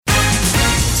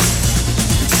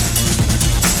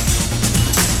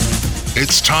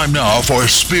It's time now for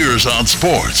Spears on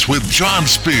Sports with John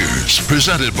Spears,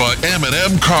 presented by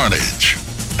M&M Carnage.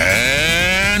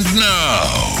 And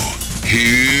now,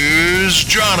 here's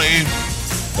Johnny.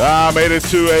 Made it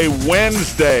to a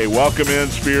Wednesday. Welcome in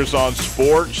Spears on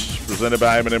Sports, presented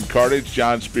by M&M Carnage.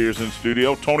 John Spears in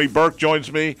studio. Tony Burke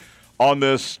joins me on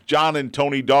this John and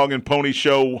Tony Dog and Pony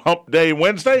Show Hump Day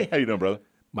Wednesday. How you doing, brother?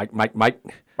 Mike.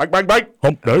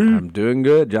 Hump Day. I'm doing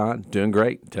good, John. Doing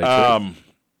great. All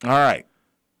right.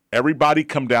 Everybody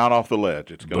come down off the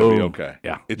ledge. It's going to be okay.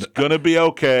 Yeah. It's going to be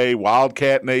okay.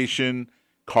 Wildcat Nation,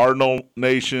 Cardinal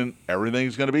Nation,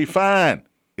 everything's going to be fine.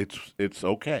 It's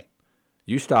okay.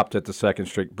 You stopped at the 2nd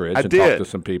Street Bridge I and did. talked to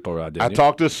some people, didn't you? I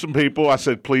talked to some people. I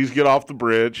said, please get off the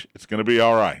bridge. It's going to be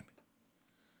all right.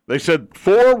 They said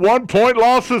 4 one-point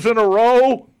losses in a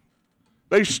row.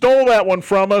 They stole that one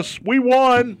from us. We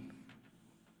won.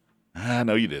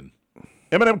 No, you didn't.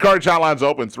 M&M Carnage Hotline's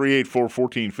open,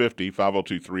 384-1450,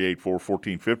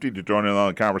 502-384-1450 to join in on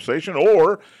the conversation.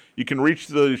 Or you can reach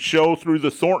the show through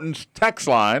the Thornton's text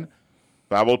line,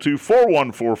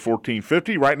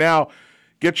 502-414-1450. Right now,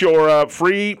 get your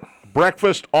free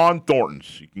breakfast on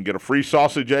Thornton's. You can get a free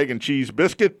sausage, egg, and cheese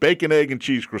biscuit, bacon, egg, and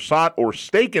cheese croissant, or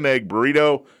steak and egg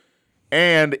burrito,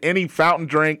 and any fountain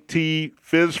drink, tea,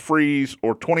 fizz freeze,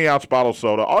 or 20-ounce bottle of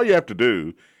soda. All you have to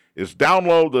do is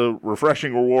download the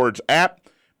Refreshing Rewards app,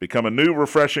 become a new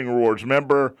Refreshing Rewards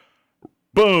member.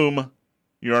 Boom,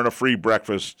 you earn a free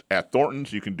breakfast at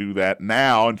Thornton's. You can do that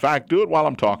now. In fact, do it while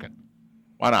I'm talking.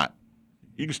 Why not?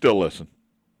 You can still listen.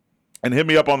 And hit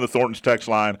me up on the Thornton's text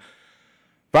line,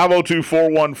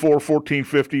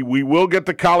 502-414-1450. We will get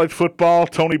to college football.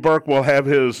 Tony Burke will have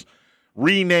his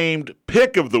renamed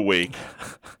pick of the week.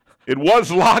 It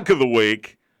was lock of the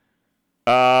week.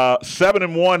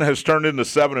 7-1 has turned into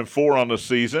 7-4 on the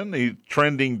season. He's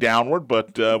trending downward,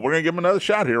 but we're going to give him another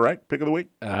shot here, right? Pick of the week.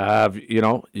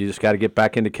 You just got to get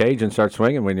back in the cage and start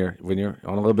swinging when you're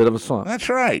on a little bit of a slump. That's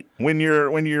right. When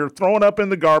you're throwing up in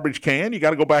the garbage can, you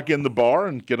got to go back in the bar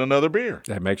and get another beer.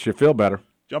 That makes you feel better.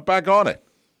 Jump back on it.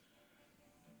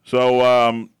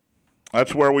 So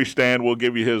that's where we stand. We'll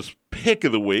give you his pick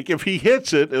of the week. If he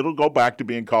hits it, it'll go back to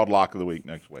being called lock of the week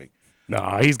next week.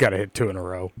 No, he's got to hit 2 in a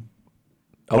row.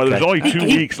 Well, there's only 2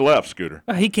 weeks left, Scooter.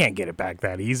 He can't get it back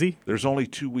that easy. There's only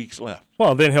 2 weeks left.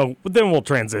 Well, then we'll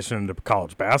transition into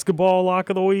college basketball lock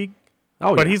of the week.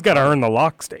 Oh, but yeah. he's got to earn the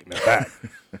lock statement back.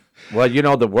 Well,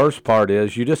 the worst part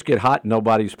is you just get hot and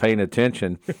nobody's paying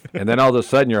attention, and then all of a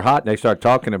sudden you're hot and they start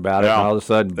talking about it, and all of a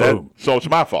sudden, boom. So it's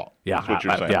my fault. Yeah, that's what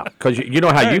you're saying. Yeah, because you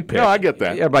know how you pick. No, I get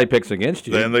that. Everybody picks against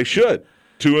you. Then they should.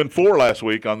 2-4 last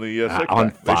week on the sick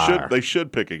on pack. fire. They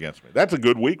should pick against me. That's a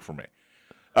good week for me.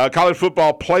 College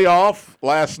football playoff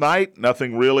last night.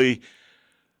 Nothing really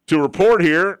to report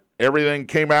here. Everything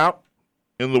came out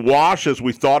in the wash as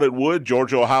we thought it would.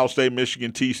 Georgia, Ohio State,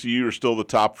 Michigan, TCU are still the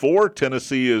top 4.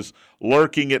 Tennessee is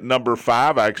lurking at number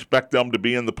 5. I expect them to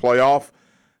be in the playoff.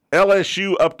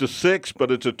 LSU up to 6, but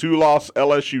it's a 2-loss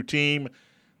LSU team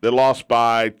that lost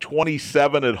by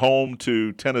 27 at home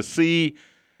to Tennessee.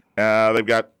 They've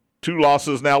got 2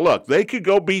 losses now. Look, they could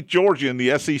go beat Georgia in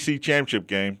the SEC championship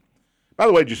game. By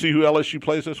the way, did you see who LSU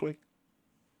plays this week?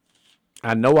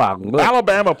 I know I look.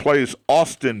 Alabama plays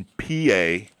Austin, PA.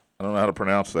 I don't know how to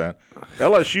pronounce that.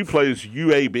 LSU plays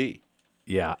UAB.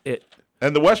 Yeah.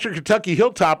 And the Western Kentucky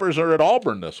Hilltoppers are at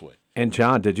Auburn this week. And,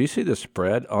 John, did you see the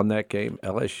spread on that game,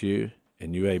 LSU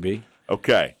and UAB?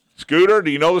 Okay. Scooter,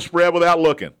 do you know the spread without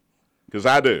looking? Because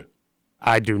I do.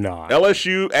 I do not.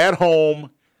 LSU at home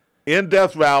in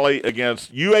Death Valley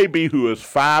against UAB, who is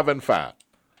 5-5.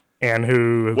 And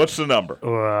who? What's the number?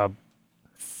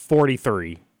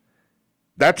 43.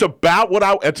 That's about what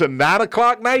it's a 9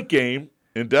 o'clock night game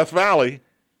in Death Valley,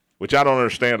 which I don't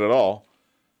understand at all.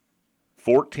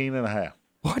 14.5.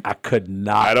 What? I could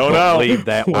not I don't know. believe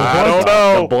that one. I don't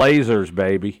know. The Blazers,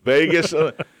 baby. Vegas.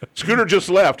 Scooter just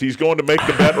left. He's going to make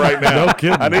the bet right now. No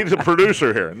kidding. I need a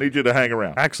producer here. I need you to hang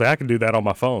around. Actually, I can do that on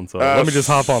my phone, so let me just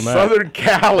hop on that. Southern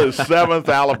Cal is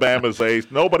 7th. Alabama's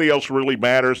 8th. Nobody else really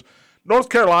matters. North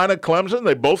Carolina, Clemson,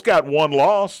 they both got 1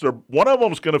 loss. One of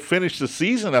them is going to finish the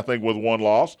season, I think, with 1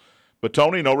 loss. But,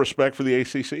 Tony, no respect for the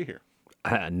ACC here.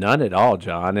 None at all,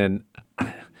 John. And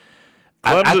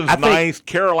Clemson's I think 9th.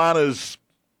 Carolina's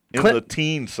in the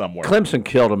teens somewhere. Clemson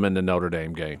killed them in the Notre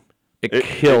Dame game. It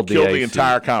killed the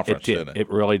entire conference, It did. didn't it? It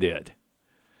really did.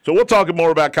 So we'll talk more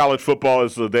about college football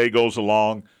as the day goes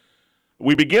along.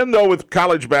 We begin, though, with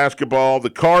college basketball. The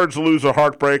Cards lose a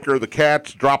heartbreaker. The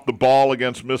Cats drop the ball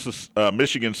against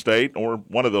Michigan State, or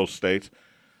one of those states.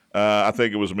 I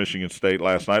think it was Michigan State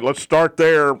last night. Let's start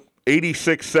there.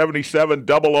 86-77,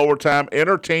 double overtime.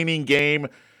 Entertaining game.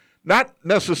 Not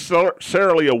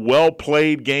necessarily a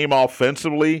well-played game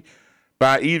offensively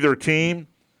by either team,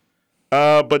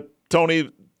 but,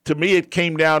 Tony, to me it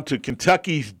came down to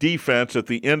Kentucky's defense at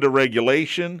the end of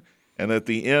regulation and at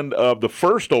the end of the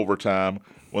first overtime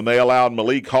when they allowed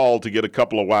Malik Hall to get a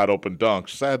couple of wide-open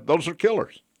dunks. Those are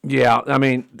killers. Yeah, I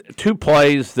mean, two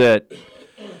plays that –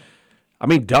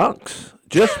 dunks.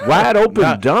 Just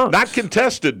wide-open dunks. Not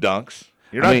contested dunks.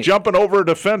 You're not jumping over a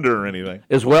defender or anything.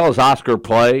 As well as Oscar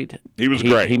played. He was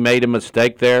great. He made a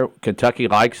mistake there. Kentucky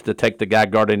likes to take the guy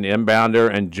guarding the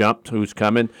inbounder and jump who's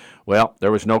coming. Well,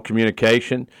 there was no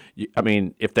communication.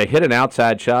 If they hit an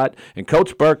outside shot, and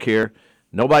Coach Burke here,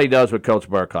 nobody does what Coach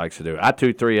Burke likes to do. I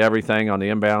 2-3 everything on the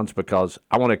inbounds because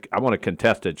I want a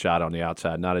contested shot on the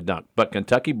outside, not a dunk. But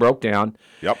Kentucky broke down.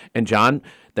 Yep. And, John,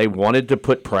 they wanted to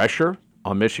put pressure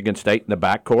on Michigan State in the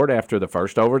backcourt after the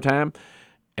first overtime,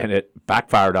 and it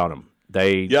backfired on them.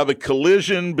 The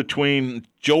collision between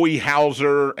Joey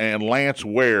Hauser and Lance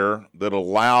Ware that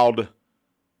allowed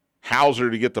Hauser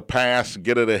to get the pass,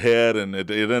 get it ahead, and it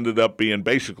ended up being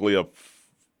basically a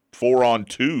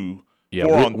 4-on-2. Yeah,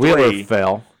 4-on-3. Wheeler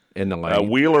fell in the lane.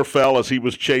 Wheeler fell as he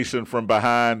was chasing from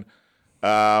behind.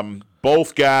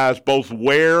 Both guys, both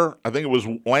Ware, I think it was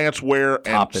Lance Ware and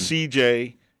Toppin.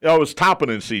 CJ. It was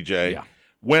Toppin and CJ. Yeah.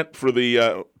 Went for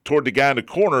the toward the guy in the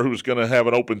corner who was going to have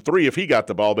an open three if he got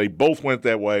the ball. They both went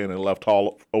that way, and it left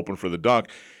Hall open for the dunk.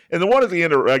 And the one at the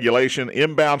end of regulation,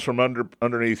 inbounds from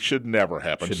underneath should never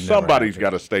happen. Somebody's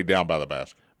got to stay down by the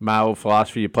basket. My old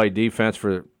philosophy, you play defense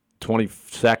for 20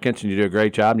 seconds and you do a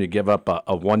great job, and you give up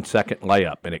a 1-second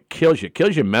layup, and it kills you. It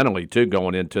kills you mentally, too,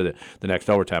 going into the next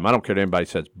overtime. I don't care what anybody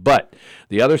says. But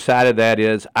the other side of that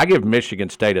is I give Michigan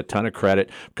State a ton of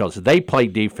credit because they play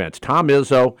defense. Tom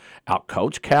Izzo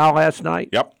outcoached Cal last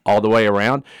night all the way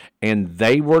around, and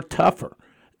they were tougher.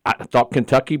 I thought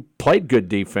Kentucky played good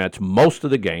defense most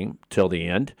of the game till the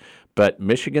end. But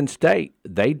Michigan State,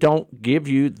 they don't give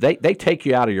you they take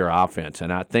you out of your offense,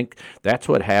 and I think that's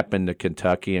what happened to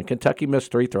Kentucky. And Kentucky missed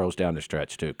 3 throws down the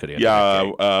stretch too.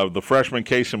 The freshman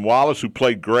Cason Wallace, who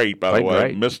played great, by the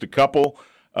way, missed a couple.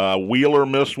 Wheeler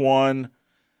missed one.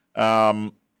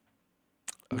 Questionable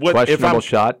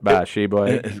shot by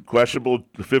Sheboy. Questionable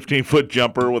 15-foot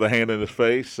jumper with a hand in his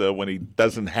face when he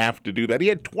doesn't have to do that. He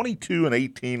had 22 and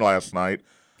 18 last night.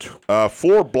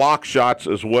 4 block shots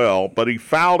as well, but he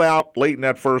fouled out late in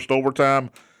that first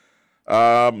overtime.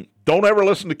 Don't ever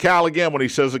listen to Cal again when he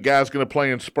says a guy's going to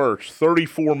play in spurts.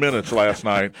 34 minutes last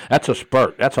night. That's a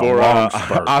spurt. That's a long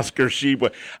spurt. Oscar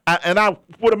Sheboy. And I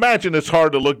would imagine it's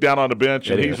hard to look down on the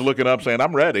bench and he's looking up saying,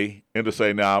 I'm ready, and to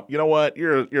say, now, you know what,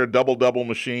 you're a double-double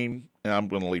machine, and I'm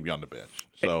going to leave you on the bench.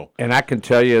 So, and I can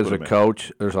tell you as a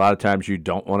coach, there's a lot of times you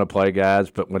don't want to play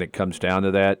guys, but when it comes down to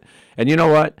that, and you know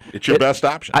what? It's your best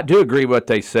option. I do agree with what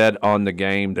they said on the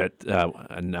game that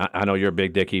and I know you're a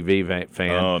big Dickie V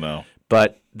fan. Oh, no.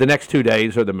 But the next 2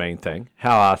 days are the main thing.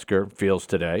 How Oscar feels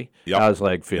today, how his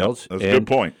leg feels. That's a good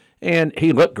point. And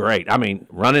he looked great. I mean,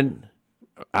 running.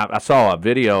 I saw a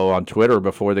video on Twitter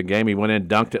before the game. He went in,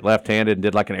 dunked it left-handed, and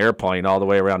did like an airplane all the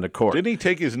way around the court. Didn't he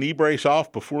take his knee brace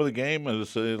off before the game? And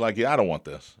it's like, I don't want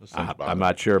this. I'm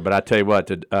not sure, but I tell you what,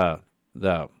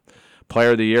 the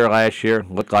player of the year last year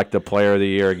looked like the player of the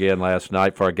year again last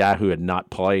night for a guy who had not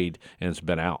played and has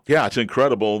been out. Yeah, it's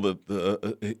incredible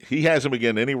that he hasn't been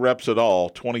getting any reps at all,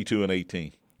 22 and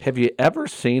 18. Have you ever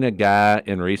seen a guy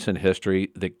in recent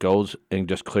history that goes and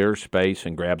just clears space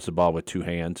and grabs the ball with 2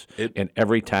 hands, and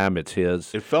every time it's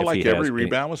his? It felt like every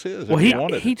rebound was his. Well,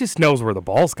 he just knows where the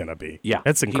ball's going to be. Yeah,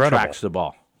 that's incredible. He tracks the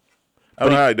ball. Oh,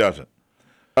 no, he doesn't.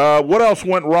 What else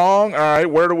went wrong? All right,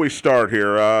 where do we start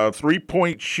here?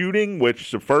 3-point shooting, which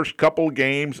the first couple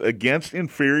games against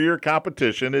inferior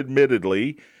competition,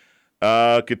 admittedly.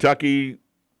 Kentucky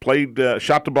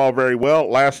shot the ball very well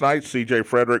last night. C.J.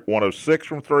 Frederick, 1 of 6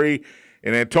 from 3.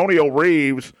 And Antonio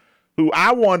Reeves, who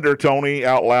I wonder, Tony,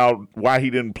 out loud, why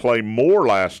he didn't play more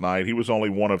last night. He was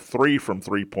only 1 of 3 from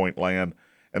three-point land.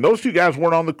 And those two guys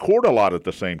weren't on the court a lot at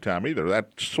the same time either.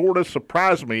 That sort of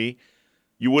surprised me.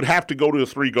 You would have to go to a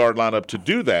 3-guard lineup to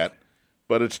do that,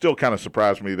 but it still kind of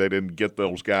surprised me they didn't get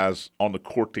those guys on the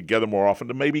court together more often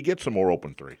to maybe get some more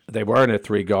open threes. They were in a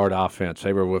 3-guard offense.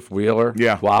 They were with Wheeler,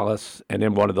 Wallace, and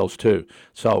then one of those two.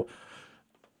 So,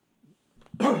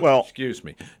 excuse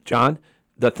me, John.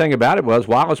 The thing about it was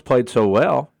Wallace played so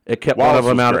well, it kept one of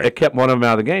them out. It kept one of them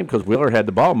out of the game because Wheeler had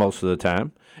the ball most of the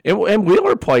time, and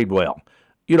Wheeler played well.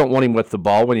 You don't want him with the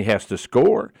ball when he has to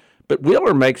score. But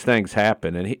Wheeler makes things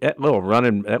happen, and that little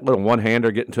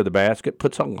one-hander getting to the basket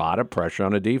puts a lot of pressure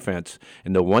on the defense.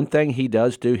 And the one thing he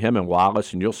does do, him and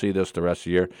Wallace, and you'll see this the rest of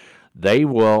the year, they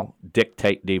will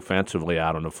dictate defensively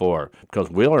out on the floor because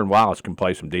Wheeler and Wallace can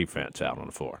play some defense out on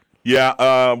the floor.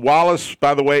 Yeah, Wallace,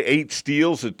 by the way, 8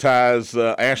 steals. It ties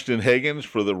Ashton Higgins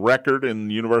for the record in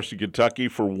the University of Kentucky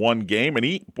for one game. And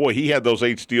he had those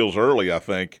 8 steals early, I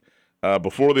think.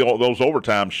 Before those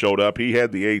overtimes showed up, he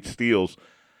had the 8 steals.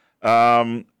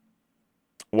 Wallace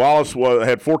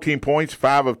had 14 points,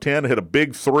 5 of 10, hit a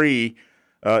big 3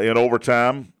 in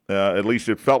overtime. At least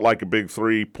it felt like a big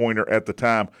 3-pointer at the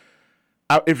time.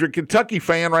 If you're a Kentucky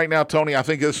fan right now, Tony, I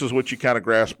think this is what you kind of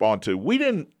grasp onto. We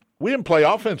didn't play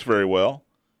offense very well,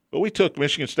 but we took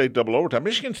Michigan State double overtime.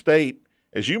 Michigan State,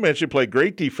 as you mentioned, played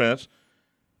great defense.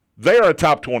 They are a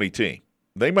top 20 team.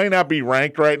 They may not be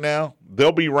ranked right now.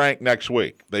 They'll be ranked next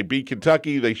week. They beat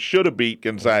Kentucky. They should have beat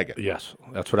Gonzaga. Yes,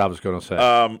 that's what I was going to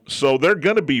say. So they're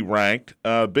going to be ranked.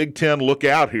 Big Ten, look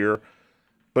out here.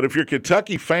 But if you're a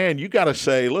Kentucky fan, you got to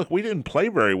say, look, we didn't play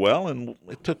very well, and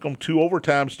it took them 2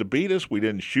 overtimes to beat us. We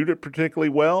didn't shoot it particularly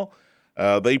well.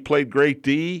 They played great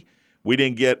D. We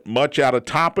didn't get much out of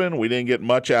Toppin. We didn't get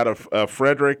much out of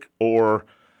Frederick or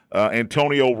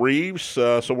Antonio Reeves.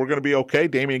 So we're going to be okay.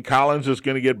 Damian Collins is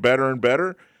going to get better and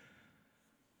better.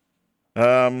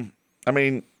 I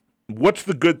mean, what's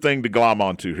the good thing to glom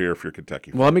onto here if you're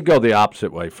Kentucky? Well, let me go the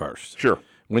opposite way first. Sure.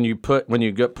 When you put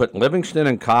Livingston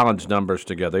and Collins numbers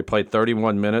together, they played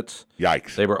 31 minutes.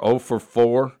 Yikes. They were 0 for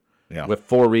 4 with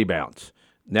 4 rebounds.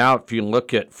 Now, if you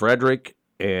look at Frederick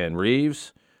and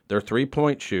Reeves, their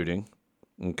 3-point shooting,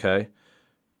 okay,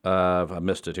 I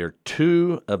missed it here,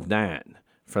 2 of 9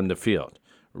 from the field.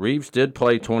 Reeves did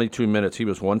play 22 minutes. He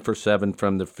was 1 for 7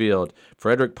 from the field.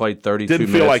 Frederick played 32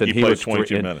 minutes. Didn't feel like and he played was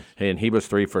 22 minutes. And he was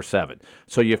 3 for 7.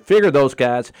 So you figure those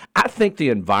guys, I think the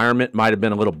environment might have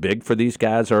been a little big for these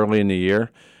guys early in the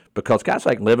year because guys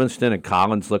like Livingston and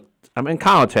Collins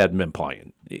Collins hadn't been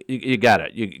playing. You got to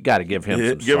give him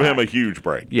some Give slack. him a huge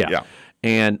break. Yeah.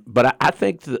 But I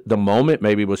think the moment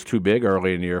maybe was too big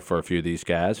early in the year for a few of these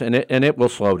guys, and it will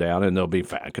slow down, and they'll be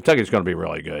fine. Kentucky's going to be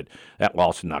really good. That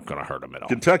loss is not going to hurt them at all.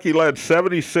 Kentucky led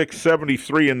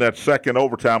 76-73 in that second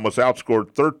overtime, was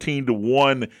outscored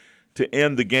 13-1 to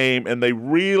end the game, and they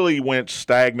really went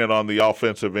stagnant on the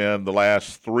offensive end the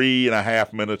last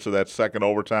 3.5 minutes of that second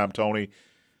overtime, Tony.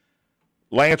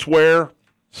 Lance Ware,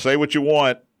 say what you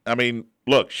want. I mean,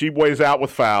 look, Sheboy's out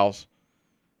with fouls.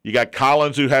 You got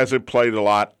Collins, who hasn't played a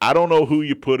lot. I don't know who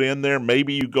you put in there.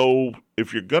 Maybe you go –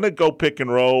 if you're going to go pick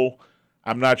and roll,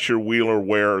 I'm not sure Wheeler or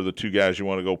Ware are the 2 guys you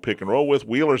want to go pick and roll with.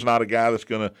 Wheeler's not a guy that's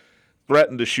going to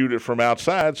threaten to shoot it from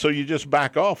outside, so you just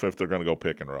back off if they're going to go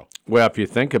pick and roll. Well, if you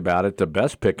think about it, the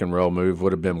best pick and roll move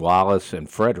would have been Wallace and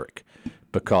Frederick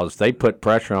because they put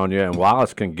pressure on you, and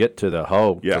Wallace can get to the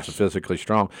hole because he's physically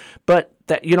strong. But,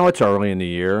 it's early in the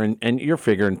year, and you're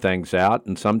figuring things out,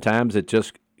 and sometimes it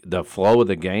just – the flow of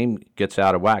the game gets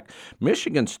out of whack.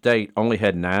 Michigan State only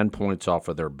had 9 points off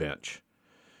of their bench.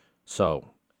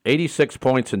 So 86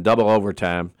 points in double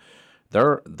overtime.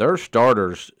 Their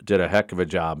starters did a heck of a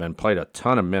job and played a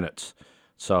ton of minutes.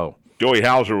 So Joey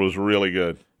Hauser was really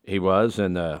good. He was,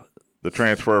 and the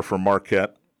transfer from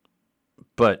Marquette.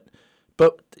 But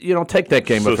take that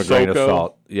game with a grain of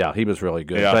salt. Yeah, he was really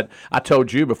good. Yeah. But I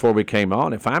told you before we came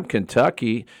on, if I'm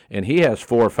Kentucky and he has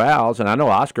 4 fouls, and I know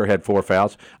Oscar had 4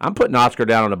 fouls, I'm putting Oscar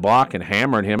down on the block and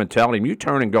hammering him and telling him, you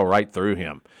turn and go right through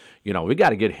him. We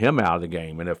got to get him out of the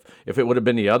game. And if it would have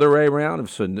been the other way around, if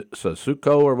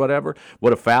Sasuko or whatever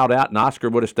would have fouled out and Oscar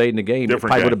would have stayed in the game, it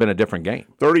probably would have been a different game.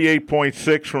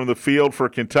 38.6 from the field for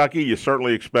Kentucky. You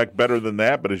certainly expect better than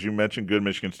that, but as you mentioned, good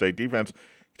Michigan State defense.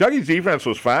 Kentucky's defense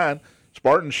was fine.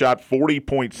 Spartans shot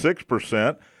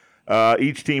 40.6%.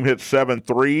 Each team hit 7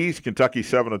 threes. Kentucky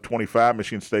 7 of 25.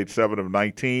 Michigan State 7 of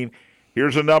 19.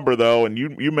 Here's a number, though, and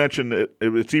you mentioned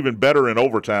it's even better in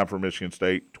overtime for Michigan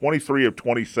State. 23 of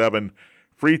 27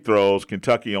 free throws.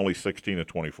 Kentucky only 16 of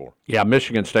 24. Yeah,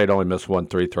 Michigan State only missed 1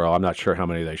 3 throw. I'm not sure how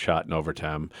many they shot in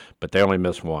overtime, but they only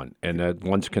missed 1. And the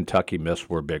ones Kentucky missed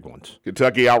were big ones.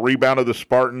 Kentucky out-rebounded the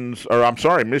Spartans,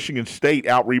 Michigan State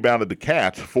out-rebounded the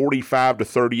Cats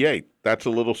 45-38. That's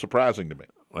a little surprising to me.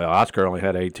 Well, Oscar only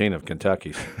had 18 of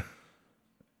Kentucky's.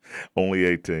 Only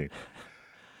 18.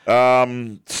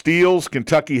 Steals,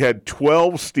 Kentucky had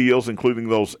 12 steals, including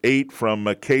those 8 from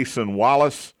Cason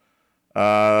Wallace.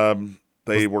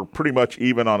 They were pretty much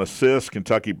even on assists.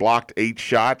 Kentucky blocked 8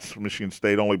 shots. Michigan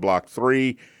State only blocked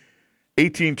 3.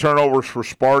 18 turnovers for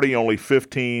Sparty, only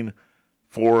 15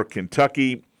 for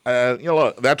Kentucky.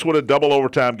 Look, that's what a double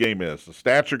overtime game is. The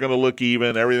stats are going to look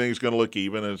even. Everything's going to look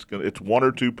even. And it's 1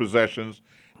 or 2 possessions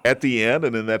at the end,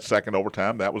 and in that second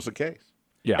overtime, that was the case.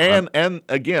 Yeah, and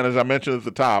again, as I mentioned at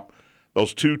the top,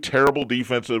 those 2 terrible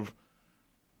defensive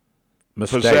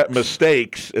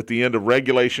mistakes at the end of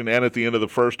regulation and at the end of the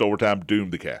first overtime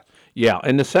doomed the Cats. Yeah,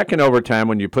 in the second overtime,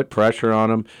 when you put pressure on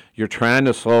them, you're trying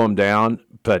to slow them down,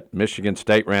 but Michigan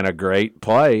State ran a great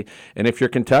play. And if you're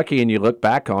Kentucky and you look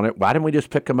back on it, why didn't we just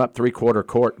pick them up three-quarter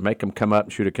court and make them come up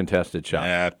and shoot a contested shot?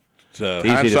 Yeah, easy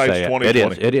to say.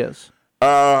 2020. It is.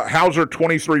 Hauser,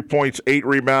 23 points, 8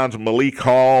 rebounds. Malik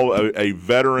Hall, a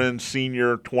veteran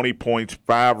senior, 20 points,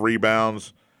 5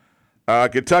 rebounds.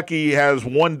 Kentucky has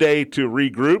 1 day to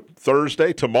regroup.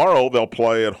 Thursday, tomorrow, they'll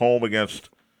play at home against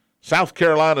South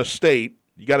Carolina State.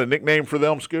 You got a nickname for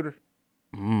them, Scooter?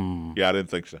 Yeah, I didn't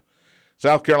think so.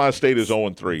 South Carolina State is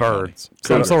 0-3. Birds.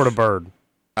 Some sort of bird.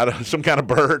 Some kind of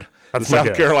bird. That's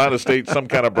South Carolina State, some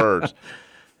kind of birds.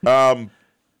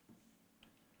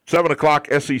 7 o'clock,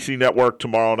 SEC Network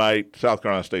tomorrow night. South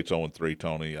Carolina State's 0-3,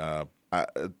 Tony.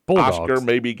 Oscar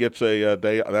maybe gets a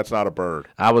day. That's not a bird.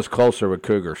 I was closer with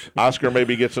Cougars. Oscar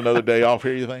maybe gets another day off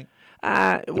here, you think?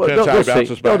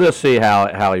 They'll just see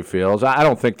how he feels. I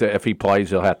don't think that if he plays,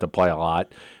 he'll have to play a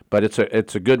lot. But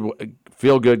it's a good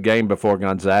feel-good game before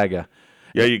Gonzaga.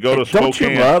 Yeah, you go to Spokane. Don't you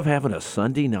love having a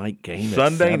Sunday night game?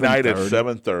 Sunday night at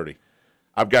 7:30.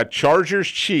 I've got Chargers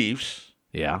Chiefs.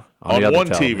 Yeah, on one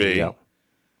TV. Yeah.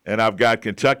 And I've got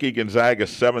Kentucky Gonzaga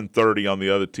 7:30 on the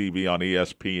other TV on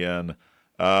ESPN.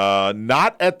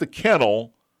 Not at the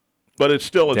Kennel, but it's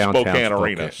still in Spokane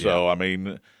Arena. Yeah. So, I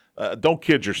mean, don't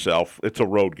kid yourself. It's a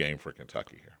road game for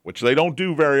Kentucky here, which they don't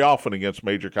do very often against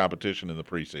major competition in the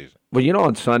preseason. Well,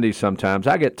 on Sunday sometimes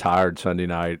I get tired Sunday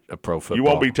night of pro football. You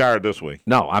won't be tired this week.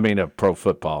 No, I mean of pro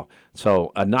football.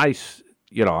 So a nice,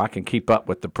 I can keep up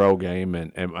with the pro game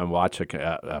and watch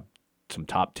some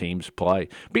top teams play.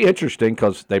 Be interesting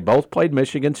because they both played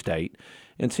Michigan State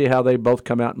and see how they both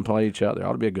come out and play each other.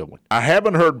 Ought to be a good one. I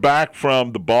haven't heard back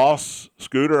from the boss,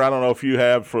 Scooter. I don't know if you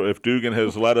have, if Dugan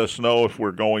has let us know if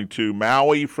we're going to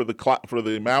Maui for the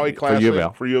Maui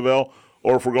Classic for U of L,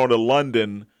 or if we're going to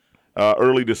London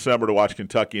early December to watch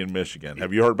Kentucky and Michigan.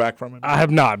 Have you heard back from him? I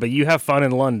have not, but you have fun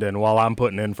in London while I'm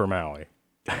putting in for Maui.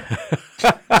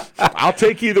 I'll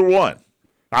take either one.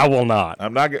 I will not. You're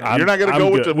not going to go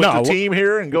with the team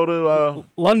here and go to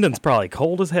London's probably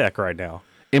cold as heck right now.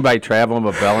 Anybody traveling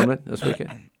with Bellarmine this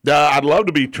weekend? I'd love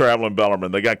to be traveling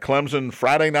Bellarmine. They got Clemson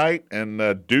Friday night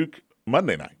and Duke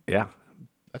Monday night. Yeah.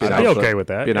 I'd be okay with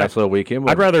that. Be a nice little weekend.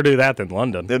 I'd rather do that than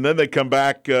London. And then they come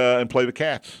back and play the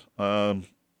Cats.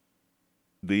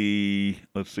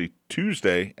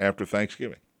 Tuesday after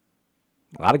Thanksgiving.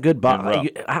 A lot of good ball.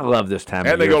 I love this time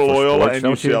and of they year go to Loyola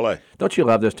sports, and UCLA. Don't you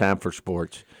love this time for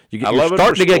sports? You're love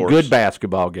starting to get sports. good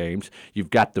basketball games. You've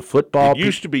got the football. It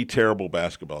used to be terrible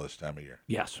basketball this time of year.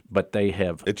 Yes, but they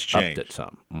have it's changed. Upped it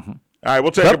some. Mm-hmm. All right,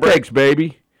 we'll take a break. Cupcakes,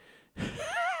 baby.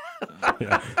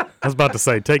 Yeah. I was about to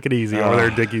say, take it easy over there,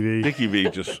 Dickie V. Dickie V,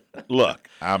 just look,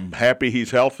 I'm happy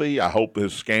he's healthy. I hope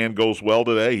his scan goes well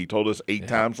today. He told us 8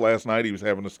 times last night he was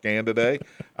having a scan today.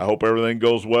 I hope everything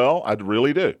goes well. I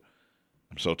really do.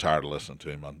 I'm so tired of listening to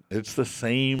him. It's the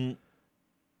same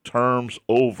terms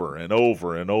over and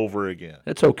over and over again.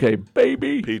 That's okay,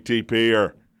 baby. PTP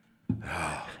or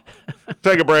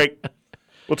take a break.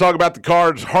 We'll talk about the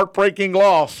Cards' heartbreaking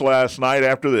loss last night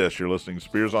after this. You're listening to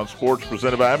Spears on Sports,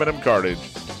 presented by M&M Cartage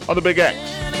on the Big X.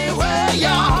 Anywhere,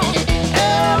 y'all.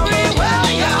 Everywhere,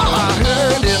 y'all. I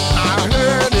heard it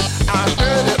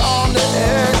on the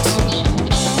X.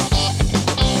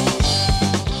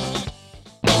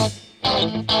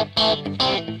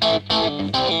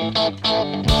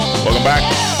 Welcome back.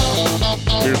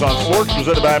 Spears on Sports,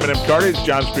 presented by M&M Cartage.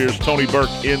 John Spears, Tony Burke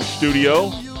in studio.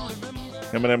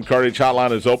 M&M Cartage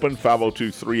hotline is open,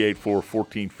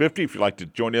 502-384-1450. If you'd like to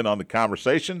join in on the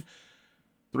conversation,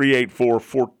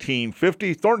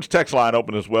 384-1450. Thornton's text line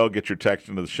open as well. Get your text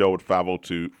into the show at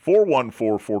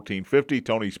 502-414-1450.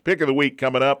 Tony's Pick of the Week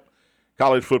coming up.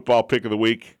 College football Pick of the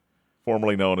Week,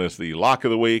 formerly known as the Lock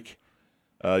of the Week.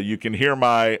 You can hear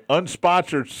my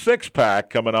unsponsored six-pack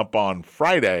coming up on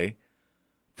Friday.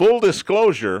 Full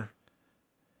disclosure,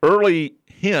 early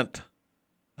hint,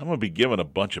 I'm going to be giving a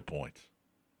bunch of points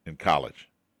in college.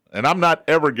 And I'm not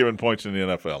ever giving points in the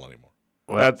NFL anymore.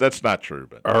 Well, that's not true.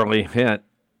 But early hint,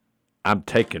 I'm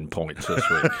taking points this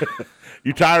week.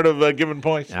 You tired of giving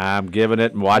points? I'm giving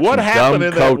it and watching What happened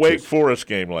in that coaches. Wake Forest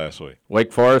game last week?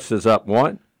 Wake Forest is up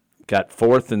 1. Got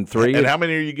 4th and 3. And how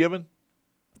many are you giving?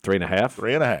 3.5.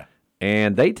 3.5.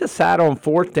 And they decide on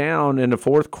 4th down in the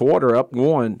fourth quarter, up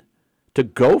 1, to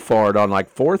go for it on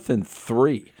like 4th and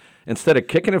 3. Instead of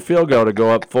kicking a field goal to go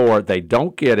up 4, they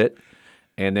don't get it.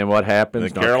 And then what happens?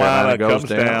 And Carolina comes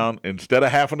down. Instead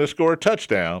of having to score a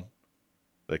touchdown,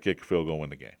 they kick a field goal, win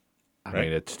the game. I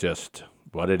mean, it's just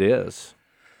what it is.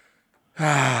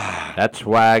 That's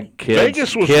why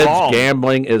Vegas was kids wrong.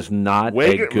 gambling is not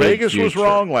a good Vegas was future.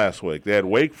 wrong last week. They had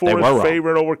Wake were Forest wrong.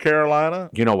 favorite over Carolina,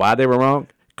 You know why they were wrong?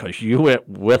 Because you went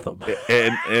with them.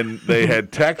 and they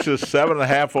had Texas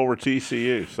 7.5 over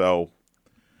TCU. So,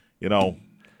 they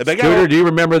got. Scooter, do you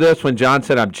remember this when John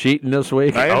said, I'm cheating this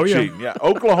week? I am Oh, yeah. cheating. Yeah,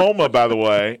 Oklahoma, by the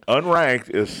way, unranked,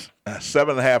 is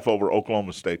 7.5 over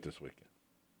Oklahoma State this weekend.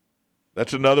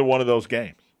 That's another one of those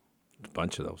games. A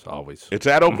bunch of those always. It's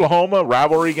at Oklahoma,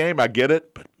 rivalry game. I get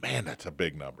it, but man, that's a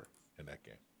big number in that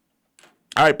game.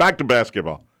 All right, back to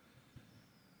basketball.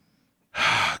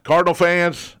 Cardinal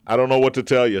fans, I don't know what to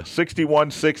tell you.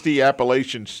 61-60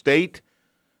 Appalachian State.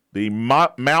 The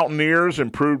Mountaineers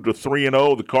improved to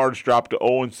 3-0. The Cards dropped to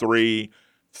 0-3.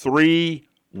 3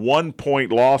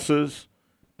 one-point losses.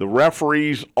 The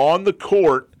referees on the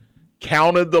court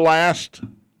counted the last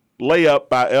layup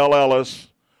by L. Ellis.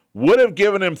 Would have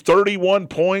given him 31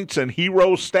 points and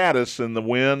hero status in the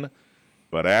win.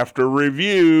 But after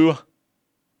review,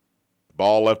 the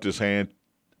ball left his hand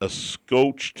a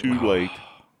scotch too late.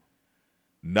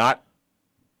 Not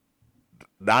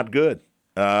good.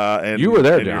 And You were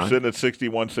there, and John. You're sitting at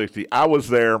 61-60. I was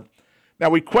there. Now,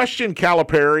 we questioned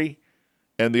Calipari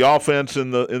and the offense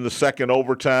in the second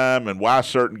overtime and why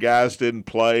certain guys didn't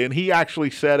play. And he actually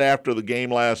said after the game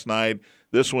last night,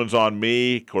 this one's on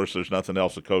me. Of course, there's nothing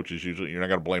else the coaches usually. You're not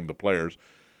going to blame the players.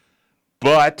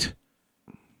 But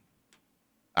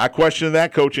I questioned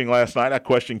that coaching last night. I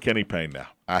question Kenny Payne now.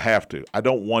 I have to. I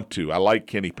don't want to. I like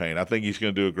Kenny Payne. I think he's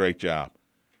going to do a great job.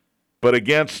 But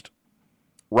against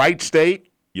Wright State,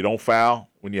 you don't foul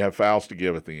when you have fouls to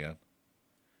give at the end.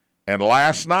 And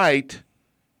last night,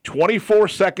 24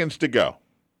 seconds to go.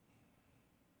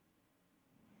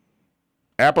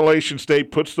 Appalachian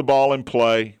State puts the ball in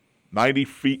play,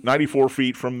 94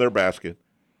 feet from their basket.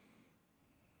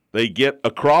 They get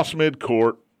across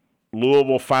midcourt.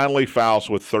 Louisville finally fouls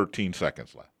with 13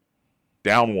 seconds left.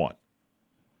 Down 1.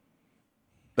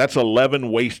 That's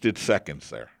 11 wasted seconds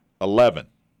there. 11.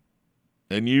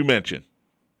 And you mentioned,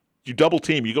 you double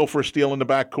team, you go for a steal in the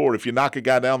backcourt. If you knock a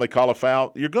guy down, they call a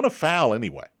foul. You're going to foul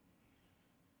anyway.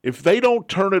 If they don't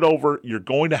turn it over, you're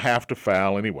going to have to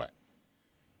foul anyway.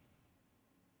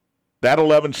 That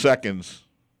 11 seconds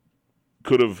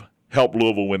could have helped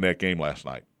Louisville win that game last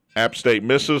night. App State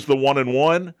misses the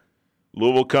 1-and-1.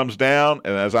 Louisville comes down,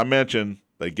 and as I mentioned,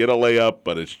 they get a layup,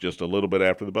 but it's just a little bit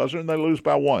after the buzzer, and they lose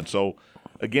by 1. So,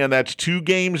 again, that's 2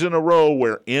 games in a row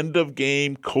where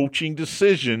end-of-game coaching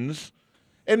decisions,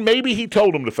 and maybe he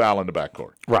told him to foul in the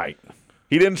backcourt. Right.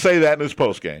 He didn't say that in his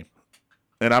postgame,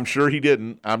 and I'm sure he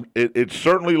didn't. It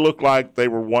certainly looked like they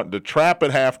were wanting to trap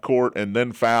at half court and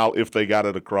then foul if they got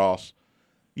it across.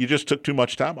 You just took too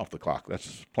much time off the clock.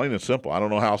 That's plain and simple. I don't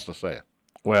know how else to say it.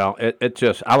 Well, it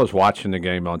just – I was watching the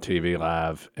game on TV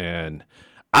live, and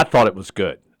I thought it was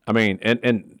good. I mean,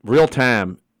 in real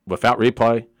time, without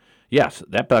replay, yes,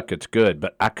 that bucket's good,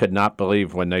 but I could not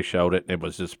believe when they showed it, and it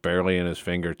was just barely in his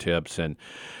fingertips. And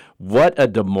what a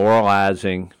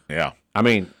demoralizing – Yeah. I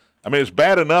mean, it's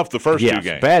bad enough the first 2 yes,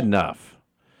 games. bad enough.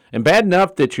 And bad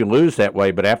enough that you lose that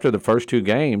way, but after the first 2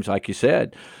 games, like you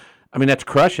said, I mean, that's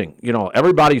crushing. You know,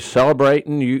 everybody's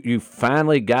celebrating. You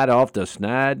finally got off the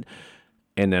snide.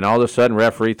 And then all of a sudden,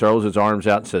 referee throws his arms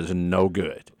out and says, "No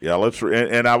good." Yeah,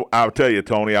 and I'll tell you,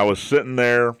 Tony, I was sitting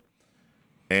there,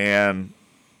 and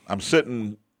I'm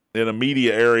sitting in a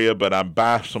media area, but I'm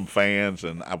by some fans,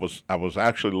 and I was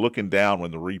actually looking down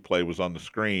when the replay was on the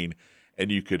screen,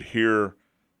 and you could hear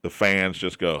the fans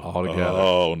just go, All together.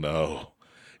 "Oh no!"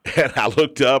 And I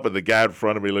looked up, and the guy in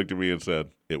front of me looked at me and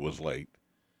said, "It was late."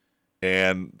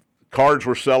 And Cards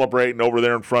were celebrating over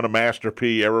there in front of Master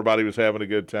P. Everybody was having a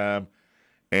good time.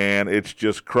 And it's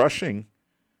just crushing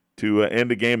to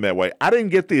end the game that way. I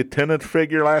didn't get the attendance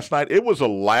figure last night. It was a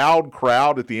loud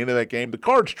crowd at the end of that game. The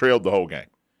Cards trailed the whole game.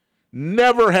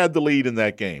 Never had the lead in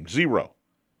that game. 0.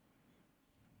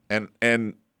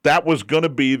 And that was going to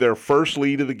be their first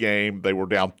lead of the game. They were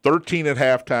down 13 at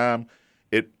halftime.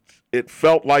 It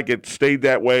felt like it stayed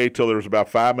that way till there was about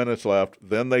 5 minutes left.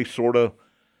 Then they sort of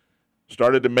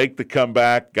started to make the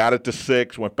comeback, got it to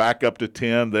 6, went back up to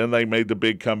 10. Then they made the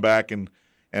big comeback and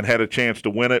had a chance to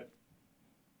win it.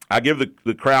 I give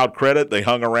the crowd credit. They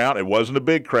hung around. It wasn't a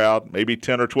big crowd, maybe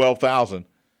 10 or 12,000.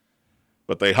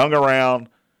 But they hung around.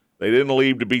 They didn't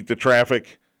leave to beat the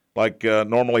traffic like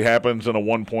normally happens in a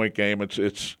one-point game.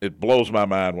 It blows my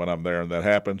mind when I'm there and that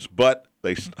happens. But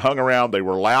they hung around. They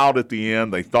were loud at the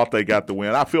end. They thought they got the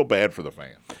win. I feel bad for the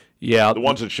fans, Yeah. the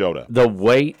ones that showed up. The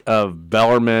weight of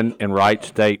Bellarmine and Wright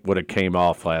State would have came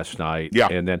off last night. Yeah.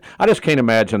 And then I just can't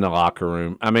imagine the locker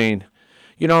room. I mean,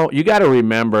 You know, you got to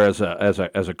remember as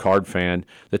a Card fan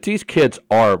that these kids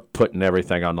are putting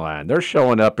everything on the line. They're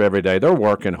showing up every day. They're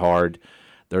working hard.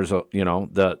 There's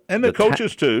the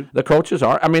coaches too. The coaches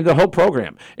are. I mean, the whole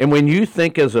program. And when you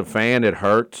think as a fan it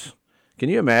hurts, can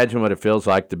you imagine what it feels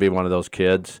like to be one of those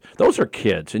kids? Those are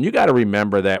kids, and you got to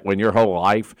remember that when your whole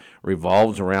life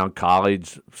revolves around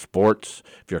college sports.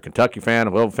 If you're a Kentucky fan,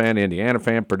 a Louisville fan, Indiana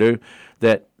fan, Purdue,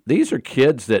 that these are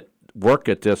kids that work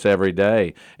at this every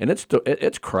day, and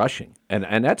it's crushing,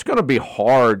 and that's going to be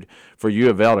hard for U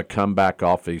of L to come back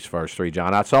off these first three.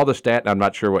 John, I saw the stat, and I'm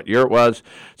not sure what year it was.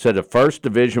 Said the first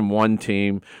Division I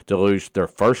team to lose their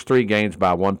first three games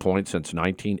by 1 point since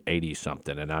 1980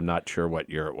 something, and I'm not sure what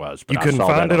year it was. But you couldn't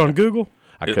find it on Google?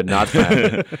 I could not find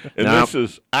it. And this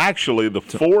is actually the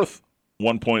fourth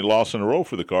 1 point loss in a row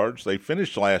for the Cards. They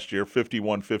finished last year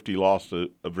 51-50 loss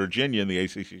to Virginia in the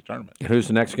ACC tournament. Who's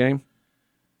the next game?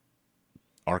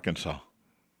 Arkansas.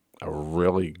 A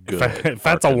really good. If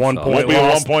that's a 1 point Won't be a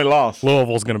 1 point loss.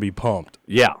 Louisville's going to be pumped.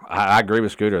 Yeah, I agree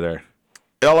with Scooter there.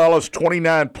 El Ellis,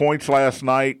 29 points last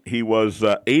night. He was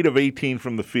 8 of 18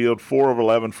 from the field, 4 of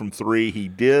 11 from three.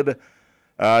 He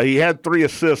had 3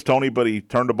 assists, Tony, but he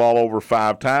turned the ball over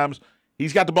 5 times.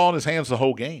 He's got the ball in his hands the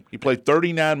whole game. He played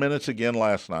 39 minutes again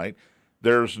last night.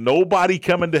 There's nobody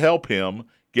coming to help him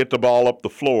get the ball up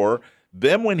the floor.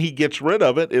 Then when he gets rid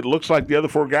of it, it looks like the other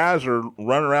 4 guys are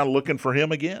running around looking for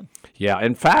him again. Yeah,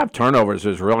 and 5 turnovers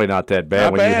is really not that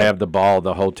bad you have the ball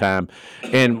the whole time.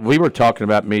 And we were talking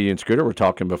about, me and Scooter were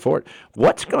talking before,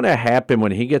 what's going to happen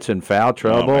when he gets in foul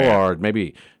trouble or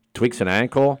maybe tweaks an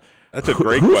ankle? That's a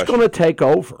great question. Who's going to take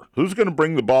over? Who's going to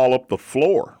bring the ball up the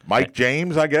floor? Mike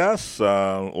James, I guess,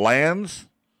 Lands.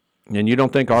 And you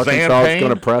don't think Arkansas is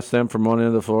going to press them from one end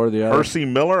of the floor to the other? Percy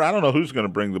Miller. I don't know who's going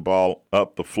to bring the ball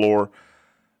up the floor.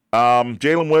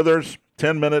 Jalen Withers,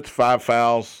 10 minutes, 5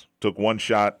 fouls, took 1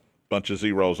 shot, bunch of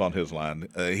zeros on his line.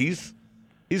 He's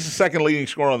the second leading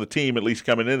scorer on the team, at least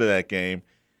coming into that game.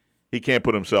 He can't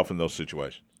put himself in those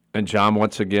situations. And, John,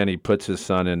 once again, he puts his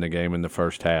son in the game in the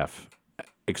first half.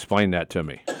 Explain that to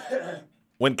me.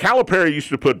 When Calipari used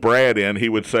to put Brad in, he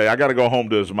would say, I got to go home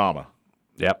to his mama.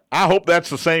 Yep. I hope that's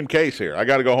the same case here. I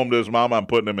got to go home to his mama. I'm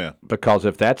putting him in. Because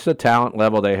if that's the talent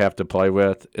level they have to play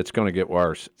with, it's going to get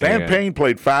worse. Van Payne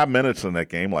played 5 minutes in that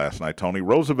game last night, Tony.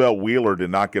 Roosevelt Wheeler did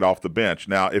not get off the bench.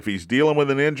 Now, if he's dealing with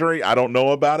an injury, I don't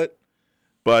know about it.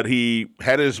 But he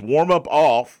had his warm-up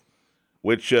off,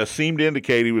 which seemed to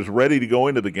indicate he was ready to go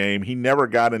into the game. He never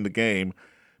got in the game.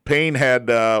 Payne had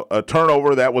a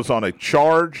turnover that was on a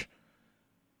charge.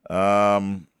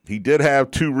 He did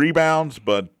have 2 rebounds,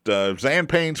 but if Zan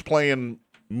Payne's playing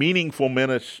meaningful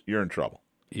minutes, you're in trouble.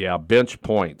 Yeah, bench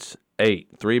points, 8,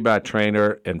 3 by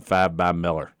Trainer and 5 by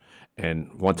Miller.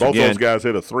 And both those guys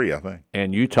hit a 3, I think.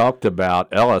 And you talked about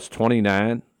Ellis,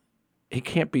 29. He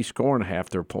can't be scoring half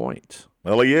their points.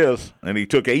 Well, he is, and he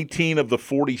took 18 of the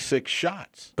 46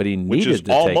 shots. But he needed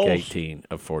to take 18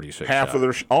 of 46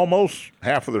 shots. Almost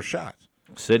half of their shots.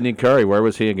 Sidney Curry, where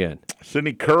was he again?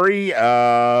 Sidney Curry,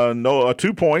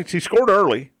 2 points. He scored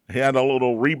early. He had a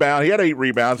little rebound. He had 8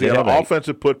 rebounds. He had an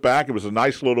offensive putback. It was a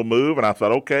nice little move, and I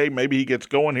thought, okay, maybe he gets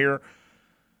going here.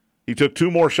 He took 2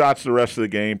 more shots the rest of the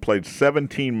game, played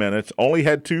 17 minutes, only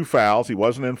had 2 fouls. He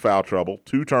wasn't in foul trouble.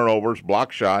 2 turnovers,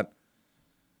 block shot.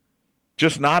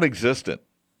 Just non-existent.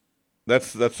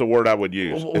 That's the word I would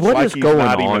use. It's what like is he's going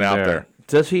not on even out there.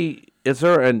 Is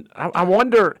there an? I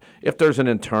wonder if there's an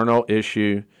internal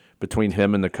issue between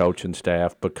him and the coaching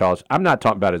staff, because I'm not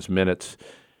talking about his minutes,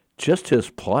 just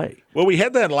his play. Well, we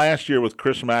had that last year with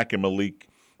Chris Mack and Malik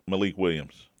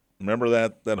Williams. Remember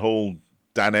that whole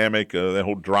dynamic, that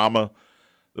whole drama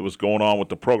that was going on with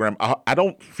the program? I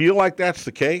don't feel like that's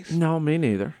the case. No, me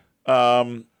neither.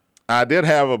 I did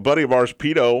have a buddy of ours,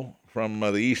 Pito, from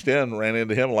the East End, ran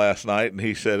into him last night, and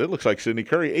he said, it looks like Sidney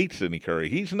Curry ate Sidney Curry.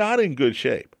 He's not in good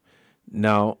shape.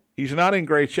 No. He's not in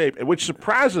great shape, which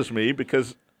surprises me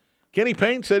because Kenny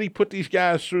Payne said he put these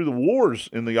guys through the wars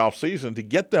in the offseason to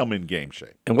get them in game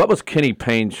shape. And what was Kenny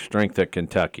Payne's strength at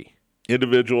Kentucky?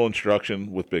 Individual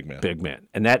instruction with big men. Big men.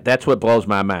 And that's what blows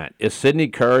my mind. Is Sidney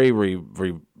Curry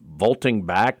revolting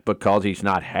back because he's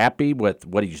not happy with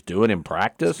what he's doing in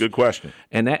practice? Good question.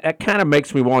 And that kind of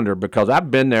makes me wonder, because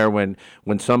I've been there when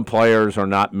some players are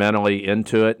not mentally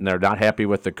into it and they're not happy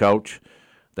with the coach.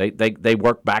 They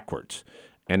work backwards.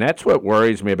 And that's what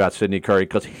worries me about Sidney Curry,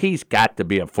 because he's got to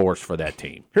be a force for that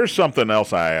team. Here's something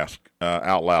else I asked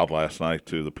out loud last night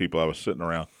to the people I was sitting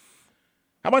around.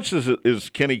 How much is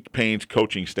Kenny Payne's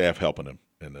coaching staff helping him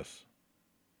in this?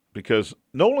 Because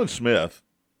Nolan Smith,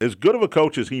 as good of a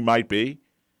coach as he might be,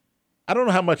 I don't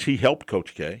know how much he helped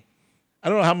Coach K. I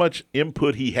don't know how much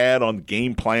input he had on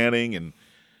game planning and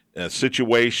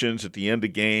situations at the end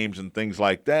of games and things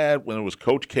like that when it was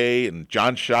Coach K and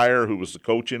John Shire, who was the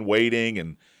coach in waiting.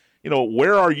 And,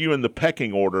 where are you in the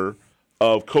pecking order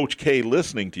of Coach K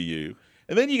listening to you?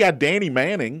 And then you got Danny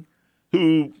Manning,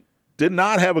 who did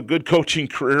not have a good coaching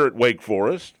career at Wake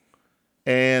Forest.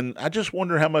 And I just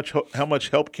wonder how much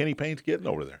help Kenny Payne's getting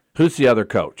over there. Who's the other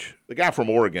coach? The guy from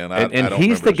Oregon. And I don't he's remember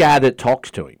the his guy name. that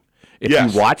talks to him. If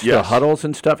Yes, you watch the yes. huddles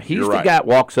and stuff, he's You're the right. guy that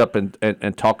walks up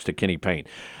and talks to Kenny Payne.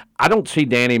 I don't see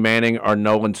Danny Manning or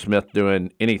Nolan Smith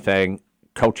doing anything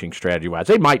coaching strategy-wise.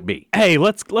 They might be. Hey,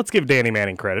 let's give Danny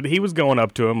Manning credit. He was going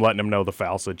up to him, letting him know the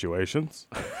foul situations.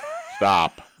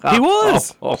 Stop. He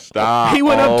was. Stop. He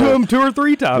went up to him 2 or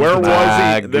 3 times. Where was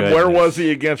My he? Then where goodness. was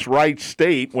he against Wright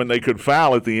State when they could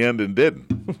foul at the end and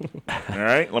didn't? All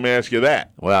right, let me ask you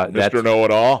that. Well, Mr.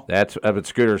 Know-It-All. That's what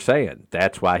Scooter's saying.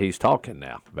 That's why he's talking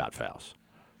now about fouls.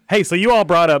 Hey, so you all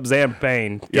brought up Zam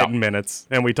Payne getting Yeah. minutes,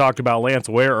 and we talked about Lance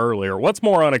Ware earlier. What's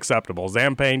more unacceptable,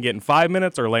 Zam Payne getting 5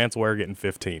 minutes or Lance Ware getting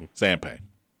 15? Sam Payne.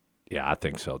 Yeah, I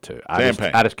think so too. Sam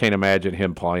Payne. I just can't imagine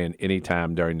him playing any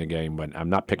time during the game. When I'm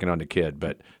not picking on the kid,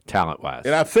 but talent-wise,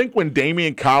 And I think when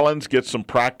Damian Collins gets some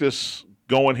practice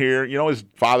going here, his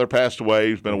father passed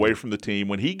away. He's been away from the team.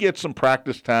 When he gets some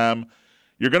practice time,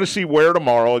 you're going to see Ware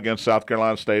tomorrow against South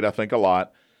Carolina State, I think, a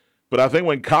lot. But I think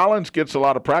when Collins gets a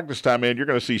lot of practice time in, you're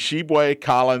going to see Sheboy,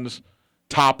 Collins,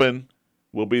 Toppin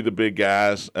will be the big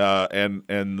guys, and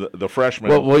the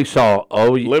freshmen. well, we saw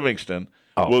Livingston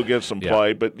will get some yeah.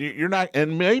 play, but you're not,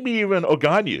 and maybe even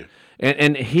Oganyu.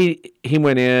 And he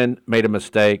went in, made a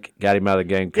mistake, got him out of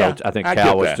the game. Coach, Yeah, I think I Cal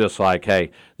get was that. just like,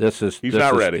 hey, he's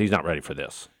not ready. He's not ready for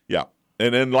this. Yeah.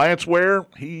 And then Lance Ware,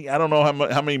 I don't know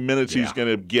how many minutes he's Yeah. going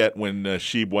to get when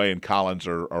Sheboy and Collins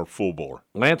are full bore.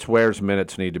 Lance Ware's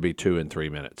minutes need to be 2 and 3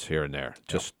 minutes here and there,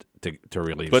 just to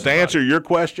relieve. But to somebody. answer your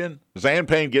question, Zan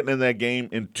Payne getting in that game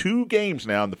in 2 games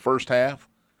now in the first half,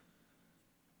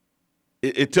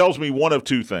 it tells me one of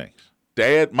 2 things.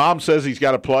 Mom says he's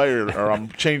got to play or I'm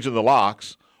changing the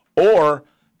locks, or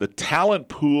the talent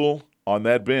pool on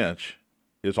that bench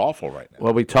is awful right now.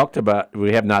 Well, we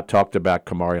have not talked about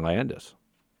Kamari Landis.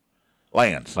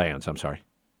 Lands. I'm sorry.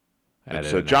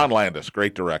 It's John Landis,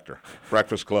 great director.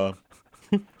 Breakfast Club,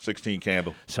 16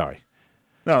 Candle. Sorry.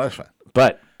 No, that's fine.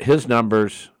 But his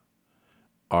numbers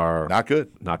are Not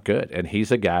good. not good, and he's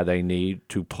a guy they need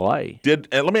to play. And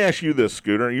let me ask you this,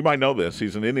 Scooter. You might know this.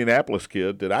 He's an Indianapolis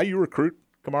kid. Did IU recruit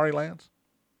Kamari Lands?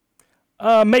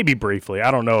 Maybe briefly.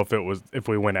 I don't know if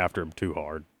we went after him too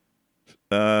hard.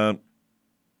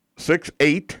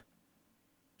 6'8",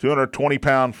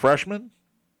 220-pound freshman.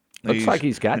 Looks like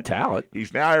he's got talent.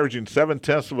 He's now averaging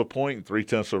 0.7 of a point and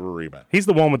 0.3 of a rebound. He's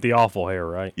the one with the awful hair,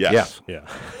 right? Yes. Yeah.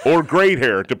 Or great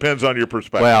hair. It depends on your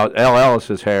perspective. Well, L.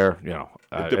 Ellis's hair, it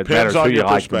it depends matters on who your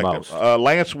you like the perspective. most.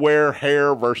 Lance Ware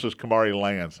hair versus Kamari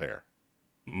Lands hair.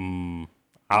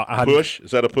 Push?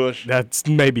 Is that a push? That's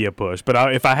maybe a push,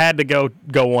 but if I had to go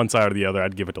one side or the other,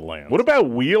 I'd give it to Lance. What about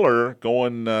Wheeler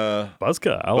going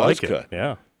Buzzcut? I like Buzzcut. it.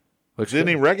 Yeah. Looks didn't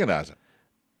good. even recognize it.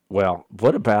 Well,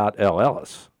 what about L.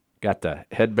 Ellis? Got the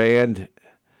headband.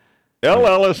 L.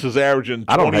 Ellis is averaging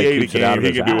I don't know how he 28 a keeps it out game. of He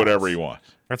his can do eyes. whatever he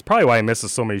wants. That's probably why he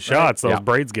misses so many shots. Those Yeah.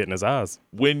 braids get in his eyes.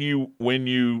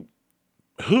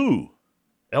 Who?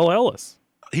 L. Ellis.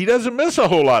 He doesn't miss a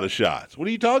whole lot of shots. What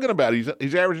are you talking about? He's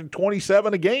averaging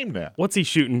 27 a game now. What's he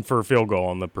shooting for a field goal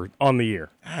on the year?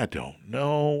 I don't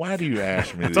know. Why do you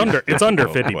ask me? It's under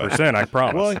 50%. I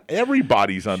promise. Well,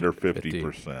 everybody's under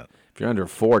 50%. If you're under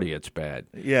 40, it's bad.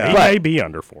 Yeah. he may be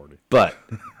under 40. But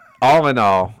all in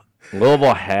all,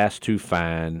 Louisville has to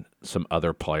find some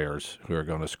other players who are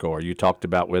going to score. You talked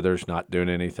about Withers not doing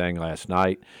anything last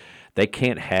night. They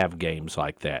can't have games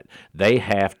like that. They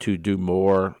have to do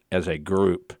more as a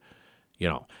group.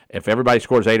 If everybody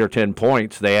scores 8 or 10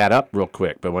 points, they add up real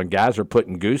quick. But when guys are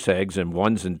putting goose eggs and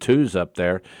 1s and 2s up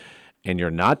there and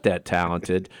you're not that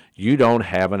talented, you don't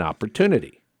have an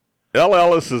opportunity. L.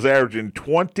 Ellis is averaging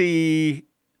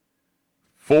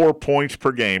 24 points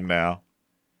per game now.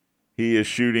 He is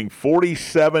shooting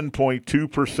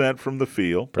 47.2% from the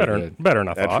field. Pretty Better than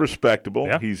I That's thought. respectable.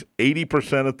 Yeah. He's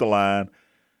 80% at the line,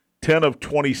 10 of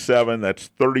 27. That's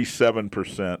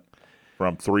 37%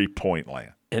 from three-point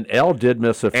land. And L did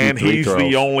miss a few And free he's throws.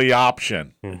 the only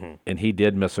option. And he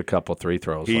did miss a couple 3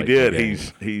 throws. He late in did. the game.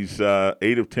 He's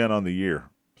 8 of 10 on the year.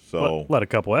 So Let a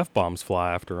couple F-bombs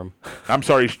fly after him. I'm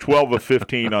sorry, he's 12 of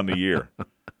 15 on the year. But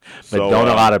don't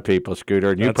a lot of people,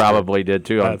 Scooter, and you That's probably did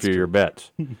too on a That's few of your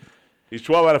bets. He's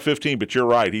 12 out of 15, but you're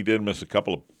right. He did miss a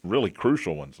couple of really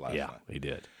crucial ones last Yeah, night. he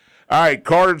did. All right,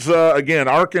 Cards, again,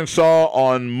 Arkansas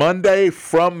on Monday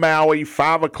from Maui,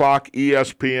 5 o'clock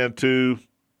ESPN2.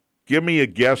 Give me a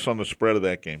guess on the spread of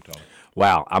that game, Tony.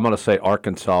 Wow, I'm going to say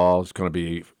Arkansas is going to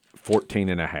be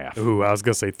 14.5. Ooh, I was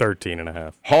going to say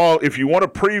 13.5. Hog, if you want a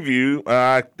preview,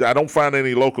 I don't find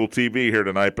any local TV here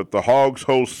tonight, but the Hogs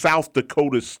host South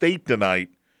Dakota State tonight,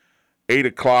 8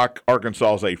 o'clock.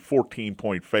 Arkansas is a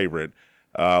 14-point favorite,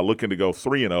 looking to go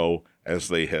 3-0 as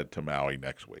they head to Maui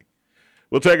next week.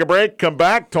 We'll take a break, come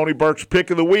back. Tony Burke's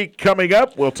Pick of the Week coming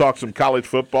up. We'll talk some college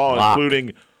football,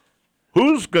 including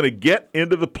who's going to get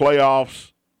into the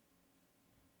playoffs.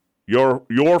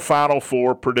 Your Final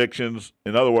Four predictions.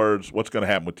 In other words, what's going to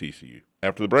happen with TCU.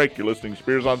 After the break, you're listening to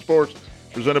Spears on Sports,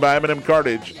 presented by M&M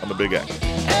Cartage on the Big X.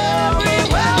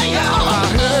 Everywhere, y'all. I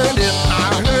heard it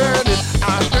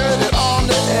on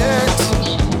the X.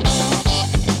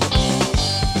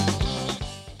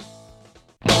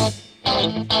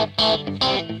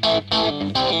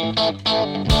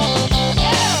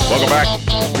 Welcome back.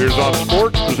 Spears on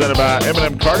Sports, presented by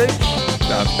M&M Cartage.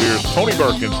 John Spears, Tony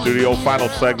Burke in studio. Final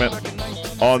segment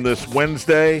on this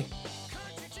Wednesday.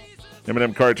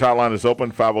 M&M Cartage hotline is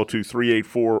open,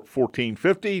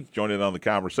 502-384-1450. Join in on the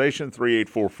conversation,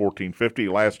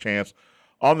 384-1450. Last chance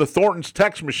on the Thornton's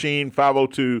text machine,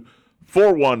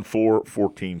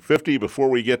 502-414-1450. Before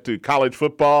we get to college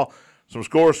football, some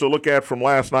scores to look at from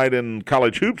last night in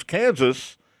college hoops.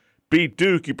 Kansas beat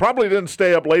Duke. You probably didn't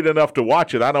stay up late enough to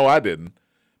watch it. I know I didn't.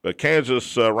 But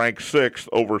Kansas ranked 6th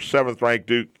over 7th-ranked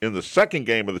Duke in the second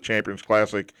game of the Champions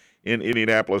Classic in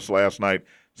Indianapolis last night,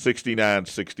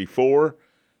 69-64.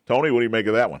 Tony, what do you make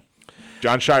of that one?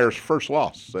 John Shire's first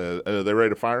loss. Are they ready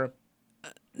to fire him?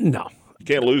 No. You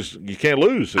can't lose. You can't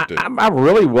lose at Duke. I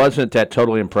really wasn't that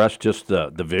totally impressed. Just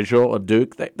the visual of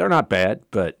Duke. They're not bad,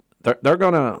 but they're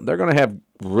gonna have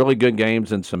really good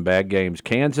games and some bad games.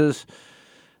 Kansas,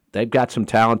 they've got some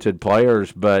talented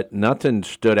players, but nothing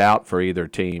stood out for either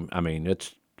team. I mean,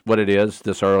 it's what it is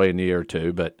this early in the year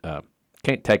too, but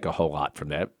can't take a whole lot from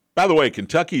that. By the way,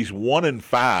 Kentucky's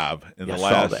 1-5 in the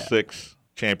last 6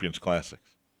 Champions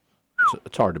Classics.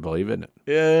 It's hard to believe, isn't it?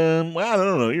 Well, I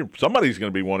don't know. Somebody's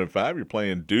going to be 1-5. You're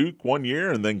playing Duke one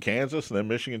year, and then Kansas, and then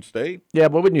Michigan State. Yeah,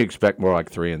 but wouldn't you expect more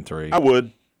like 3-3?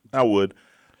 I would.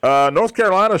 North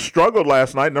Carolina struggled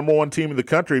last night. Number 1 team in the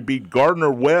country beat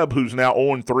Gardner-Webb, who's now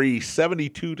 0-3,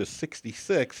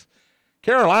 72-66.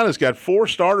 Carolina's got 4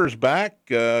 starters back.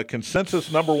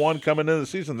 Consensus number 1 coming into the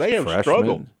season. They have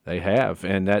struggled. They have,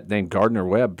 and that name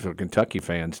Gardner-Webb for Kentucky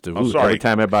fans too. Sorry, every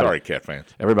time Cat fans.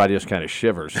 Everybody just kind of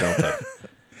shivers, don't they?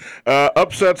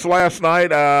 Upsets last night.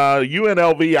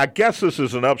 UNLV. I guess this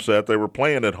is an upset. They were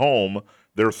playing at home.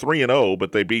 They're 3-0,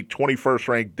 but they beat 21st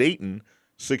ranked Dayton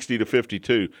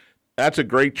 60-52. That's a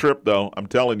great trip, though. I'm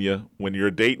telling you, when you're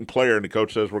a Dayton player and the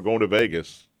coach says we're going to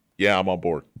Vegas, yeah, I'm on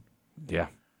board. Yeah.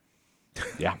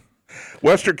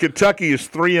 Western Kentucky is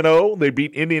 3-0. They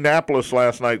beat Indianapolis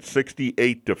last night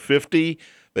 68-50.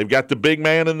 They've got the big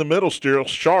man in the middle still,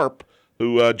 Sharp,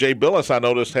 who Jay Billis, I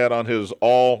noticed, had on his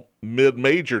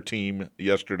all-mid-major team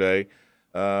yesterday.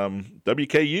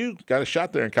 WKU got a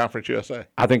shot there in Conference USA.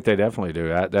 I think they definitely do.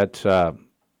 That's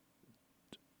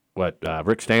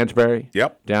Rick Stansbury.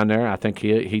 Yep. Down there. I think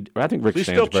I think Rick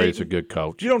Stansbury is a good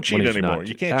coach. You don't cheat anymore. Not,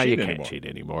 you can't cheat anymore. You can't cheat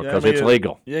anymore because it's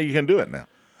legal. Yeah, you can do it now.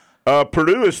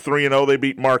 Purdue is 3-0. They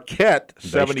beat Marquette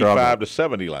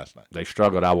 75-70 last night. They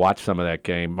struggled. I watched some of that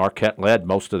game. Marquette led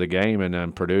most of the game, and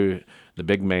then Purdue, the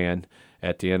big man,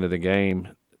 at the end of the game.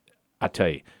 I tell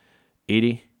you,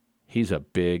 Edey, he's a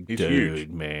big dude, huge.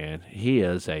 Man. He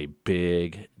is a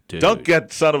big dude. Dunk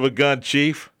that son of a gun,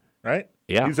 Chief. Right?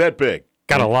 Yeah. He's that big.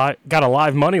 Got a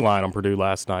live money line on Purdue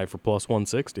last night for plus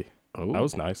 160. Ooh. That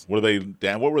was nice. Were they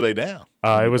down? What were they down?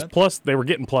 It was plus. They were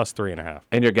getting plus 3.5.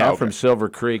 And your guy from Silver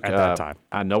Creek, at that time.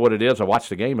 I know what it is. I watched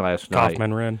the game last night.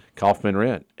 Kaufman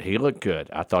Wren. He looked good.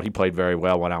 I thought he played very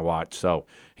well when I watched. So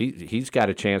he's got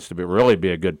a chance to really be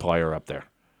a good player up there.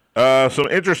 Some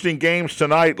interesting games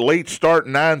tonight. Late start,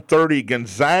 9:30.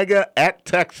 Gonzaga at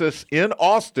Texas in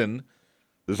Austin.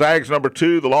 The Zags number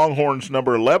 2, the Longhorns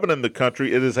number 11 in the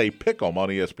country. It is a pick'em on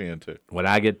ESPN2. When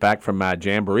I get back from my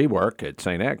jamboree work at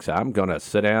St. X, I'm going to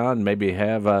sit down, maybe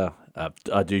have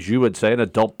as you would say, an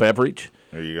adult beverage.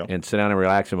 There you go. And sit down and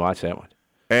relax and watch that one.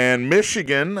 And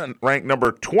Michigan, ranked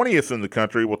number 20th in the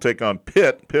country, will take on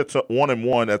Pitt. Pitt's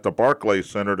 1-1 at the Barclays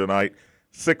Center tonight,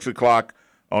 6 o'clock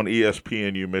on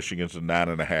ESPNU. Michigan's a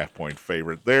 9.5-point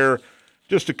favorite there.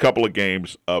 Just a couple of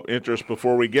games of interest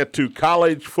before we get to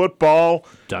college football.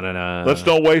 Da-na-na. Let's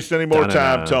don't waste any more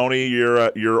time, Tony.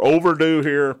 You're overdue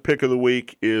here. Pick of the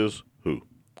week is who?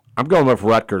 I'm going with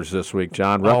Rutgers this week,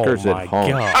 John. Rutgers at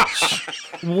home. Gosh.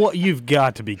 What? You've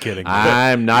got to be kidding me.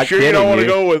 I'm not sure kidding you don't want to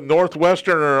go with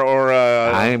Northwestern or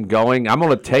I'm going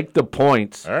to take the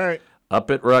points. All right. up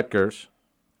at Rutgers,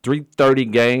 3:30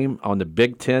 game on the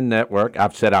Big Ten Network.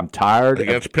 I've said I'm tired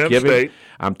Against of Penn State.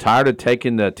 I'm tired of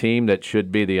taking the team that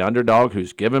should be the underdog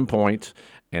who's given points,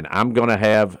 and I'm going to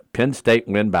have Penn State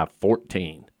win by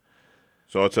 14.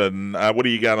 So it's what do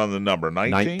you got on the number?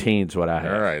 19? 19's what I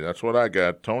have. All right, that's what I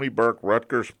got. Tony Burke,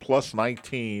 Rutgers plus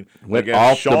 19 Went against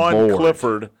off the Sean board.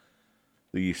 Clifford,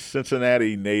 the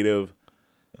Cincinnati native,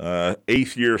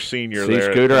 8th-year senior See, there.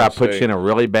 at Scooter, Penn I put you State. in a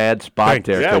really bad spot Thank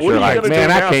you. there Yeah, because what are you're you like, gonna do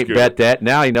man, I now, can't Scooter?" bet that.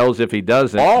 Now he knows if he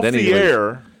doesn't. Off then he the loses.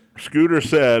 air, Scooter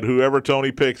said, "Whoever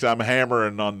Tony picks, I'm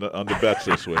hammering on the bets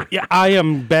this week." Yeah, I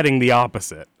am betting the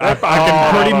opposite. I Oh,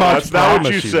 can pretty no, much that's not what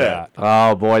promise you said. that.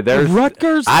 Oh, boy, there's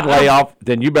Rutgers? I'd lay off.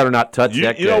 Then you better not touch You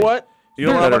that game. know what? You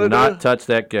know what I'm better going to not do? touch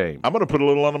that game. I'm going to put a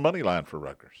little on the money line for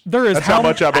Rutgers. There is That's how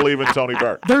much I believe in Tony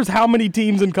Burke. There's how many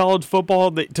teams in college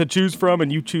football to choose from,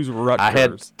 and you choose Rutgers. I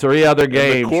had 3 other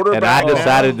games, and I quarterback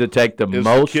decided to take the Is the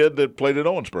most. kid that played at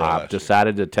Owensboro I last year.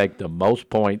 decided to take the most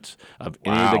points of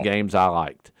any of the Wow. games I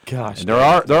liked. Gosh, And there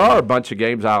are a bunch of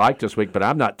games I like this week, but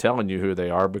I'm not telling you who they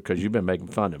are because you've been making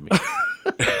fun of me.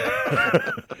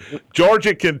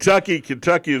 Georgia, Kentucky.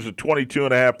 Kentucky is a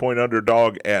 22.5-point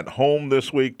underdog at home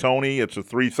this week, Tony. It's a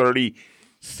 3:30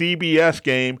 CBS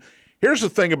game. Here's the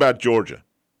thing about Georgia.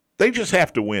 They just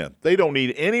have to win. They don't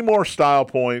need any more style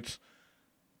points.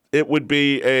 It would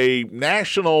be a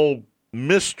national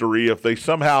mystery if they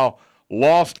somehow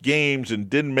lost games and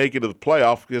didn't make it to the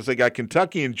playoff because they got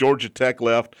Kentucky and Georgia Tech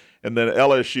left and then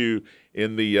LSU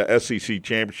in the SEC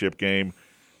championship game.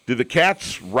 Do the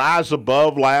Cats rise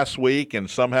above last week and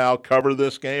somehow cover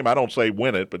this game? I don't say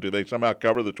win it, but do they somehow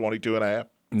cover the 22.5?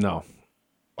 No.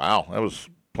 Wow, that was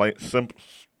simple,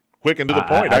 quick and to the I-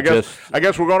 point. I I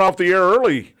guess we're going off the air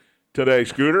early today,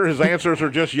 Scooter. His answers are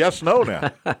just yes, no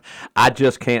now. I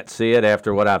just can't see it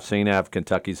after what I've seen out of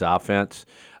Kentucky's offense.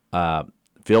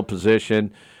 Field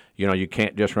position, you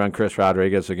can't just run Chris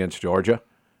Rodriguez against Georgia.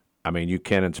 I mean, you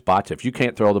can in spots. If you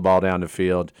can't throw the ball down the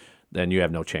field, then you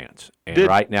have no chance. And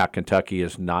right now, Kentucky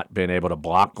has not been able to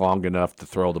block long enough to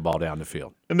throw the ball down the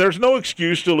field. And there's no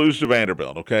excuse to lose to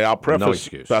Vanderbilt, okay? I'll preface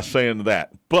excuse. by saying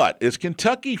that. But is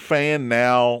Kentucky fan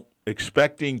now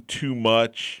expecting too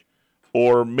much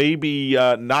or maybe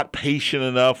not patient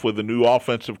enough with the new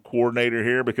offensive coordinator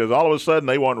here? Because all of a sudden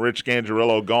they want Rich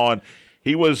Scangarello gone.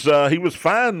 He was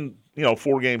fine,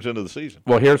 4 games into the season.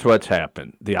 Well, here's what's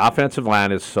happened. The offensive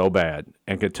line is so bad,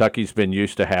 and Kentucky's been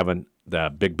used to having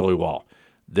the big blue wall.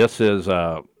 This is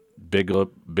a big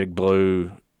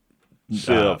blue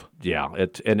Sieve.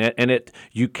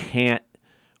 you can't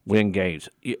win games.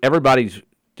 Everybody's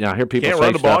I hear people Can't say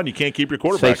run the stuff, ball and you can't keep your say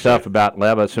quarterback stuff safe. about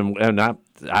Levis, and I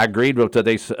agreed with what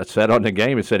they said on the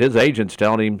game. It said his agent's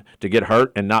telling him to get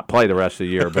hurt and not play the rest of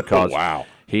the year because Wow.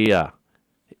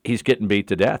 he's getting beat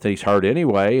to death. He's hurt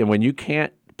anyway, and when you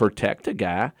can't protect a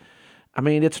guy, I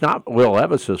mean, it's not Will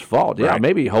Levis's fault. Yeah, Right.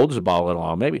 maybe he holds the ball a little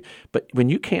long, maybe. But when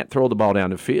you can't throw the ball down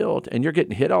the field and you're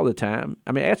getting hit all the time,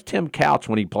 I mean, ask Tim Couch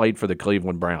when he played for the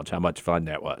Cleveland Browns how much fun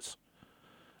that was.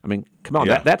 I mean, come on,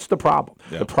 Yeah. that's the problem.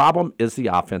 Yeah. The problem is the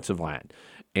offensive line.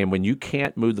 And when you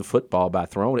can't move the football by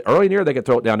throwing it, early in the year they could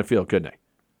throw it down the field, couldn't they?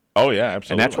 Oh, yeah,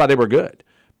 absolutely. And that's why they were good.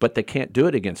 But they can't do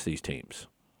it against these teams.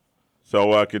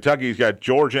 So Kentucky's got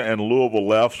Georgia and Louisville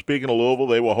left. Speaking of Louisville,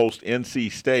 they will host NC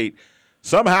State.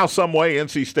 Somehow, some way,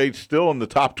 NC State's still in the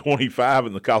top 25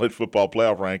 in the college football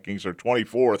playoff rankings. They're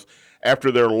 24th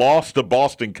after their loss to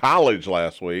Boston College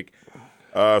last week.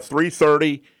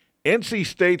 3:30. NC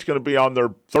State's going to be on their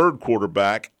third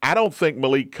quarterback. I don't think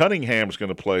Malik Cunningham's going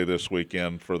to play this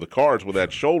weekend for the Cards with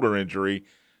that shoulder injury.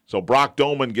 So Brock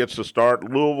Doman gets the start.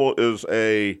 Louisville is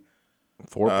a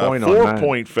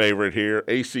 4-point favorite here,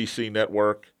 ACC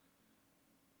Network.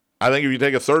 I think if you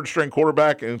take a third-string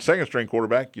quarterback and second-string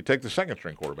quarterback, you take the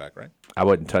second-string quarterback, right? I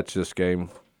wouldn't touch this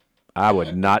game. I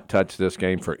would not touch this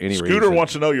game for any reason. Scooter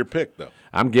wants to know your pick, though.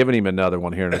 I'm giving him another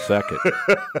one here in a second.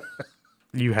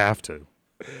 You have to.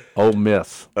 Ole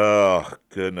Miss. Oh,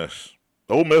 goodness.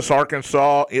 Ole Miss,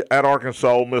 Arkansas. At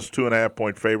Arkansas, Ole Miss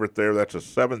 2.5-point favorite there. That's a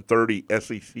 7:30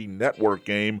 SEC Network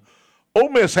game. Ole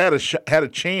Miss had a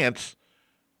chance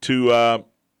to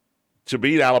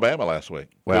beat Alabama last week.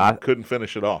 Well, couldn't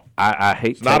finish it off. I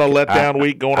hate It's not a letdown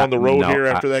week going on the road here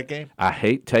after that game? I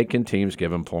hate taking teams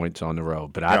giving points on the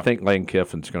road, but I Yeah. think Lane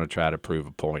Kiffin's going to try to prove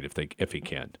a point if he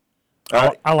can.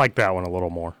 I like that one a little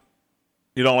more.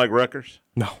 You don't like Rutgers?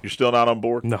 No. You're still not on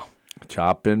board? No.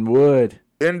 Chopping wood.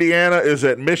 Indiana is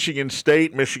at Michigan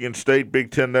State. Michigan State,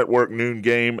 Big Ten Network noon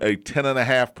game, a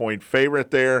 10.5-point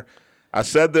favorite there. I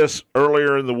said this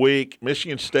earlier in the week.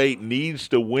 Michigan State needs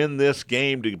to win this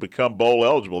game to become bowl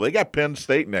eligible. They got Penn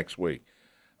State next week.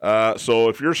 So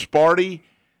if you're Sparty,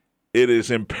 it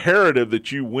is imperative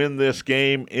that you win this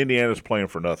game. Indiana's playing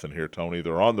for nothing here, Tony.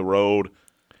 They're on the road.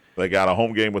 They got a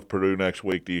home game with Purdue next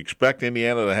week. Do you expect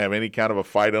Indiana to have any kind of a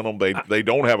fight in them? They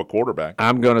don't have a quarterback.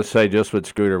 I'm going to say just what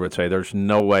Scooter would say. There's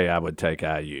no way I would take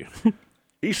IU.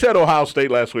 He said Ohio State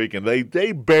last week, and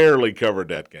they barely covered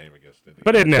that game against Indiana.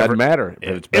 But it never Doesn't matter.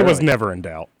 It was never in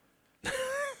doubt.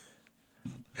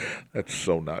 That's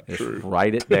so not true.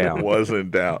 Write it down. It was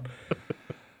in doubt.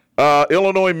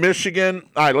 Illinois, Michigan.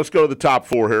 All right, let's go to the top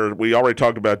four here. We already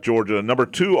talked about Georgia. Number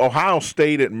 2, Ohio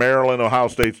State at Maryland. Ohio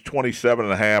State's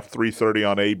 27.5, 3:30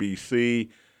 on ABC.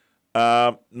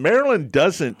 Maryland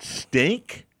doesn't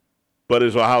stink, but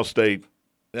is Ohio State,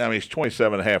 I mean, it's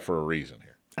 27.5 for a reason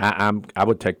here. I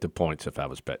would take the points if I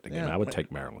was betting again. I would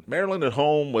take Maryland. Maryland at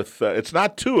home with, it's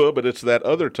not Tua, but it's that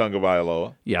other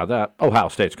Tagovailoa. Yeah, that Ohio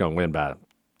State's going to win by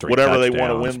 3 Whatever they touchdowns,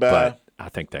 want to win by. But I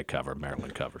think they cover.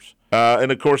 Maryland covers.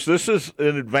 And, of course, this is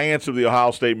in advance of the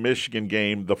Ohio State-Michigan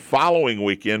game. The following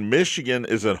weekend, Michigan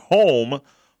is at home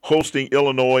hosting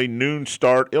Illinois, noon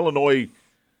start. Illinois,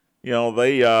 you know,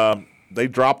 they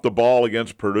dropped the ball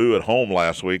against Purdue at home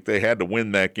last week. They had to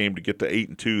win that game to get to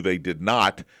 8-2. They did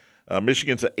not.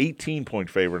 Michigan's an 18-point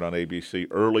favorite on ABC.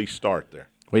 Early start there.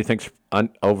 What do you think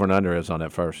over and under is on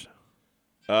that first?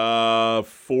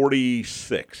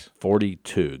 46.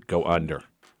 42. Go under.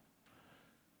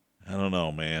 I don't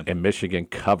know, man. And Michigan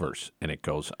covers, and it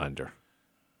goes under.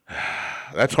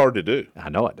 That's hard to do. I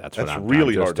know it. That's what I'm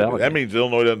really just hard to do. telling That you. means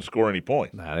Illinois doesn't score any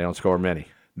points. Nah, they don't score many.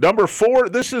 Number 4,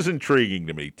 this is intriguing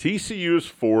to me. TCU is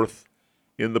 4th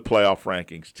in the playoff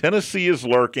rankings. Tennessee is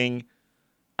lurking.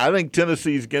 I think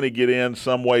Tennessee's going to get in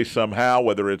some way, somehow,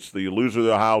 whether it's the loser of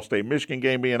the Ohio State-Michigan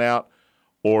game being out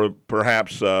or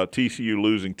perhaps TCU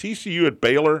losing. TCU at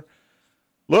Baylor,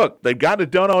 look, they've gotten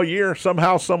it done all year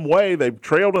somehow, some way. They've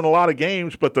trailed in a lot of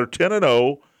games, but they're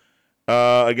 10-0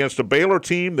 against a Baylor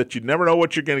team that you never know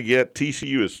what you're going to get.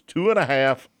 TCU is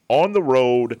 2.5 on the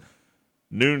road,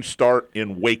 noon start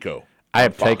in Waco. I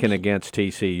have taken against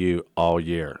TCU all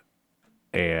year,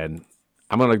 and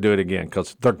I'm going to do it again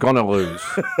because they're going to lose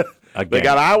a game. They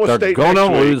got Iowa State They're going next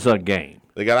to week. lose a game.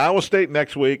 They got Iowa State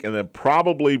next week, and then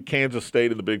probably Kansas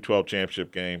State in the Big 12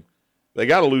 championship game. They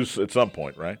got to lose at some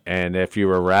point, right? And if you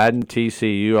were riding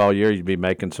TCU all year, you'd be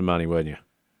making some money, wouldn't you?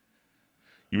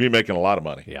 You'd be making a lot of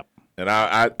money. Yep. And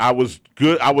I was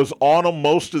good. I was on them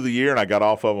most of the year, and I got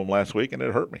off of them last week, and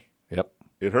it hurt me. Yep.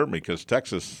 It hurt me because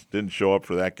Texas didn't show up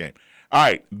for that game. All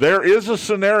right, there is a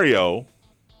scenario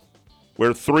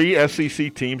where 3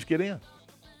 SEC teams get in.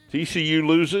 TCU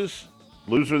loses,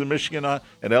 loser of the Michigan, and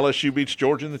LSU beats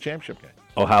Georgia in the championship game.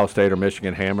 Ohio State or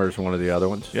Michigan hammers one of the other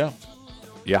ones. Yeah.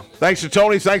 Yeah. Thanks to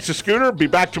Tony. Thanks to Scooter. Be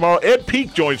back tomorrow. Ed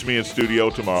Peak joins me in studio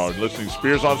tomorrow. Listening to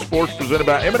Spears on Sports, presented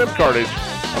by M&M Cartage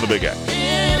on the Big X.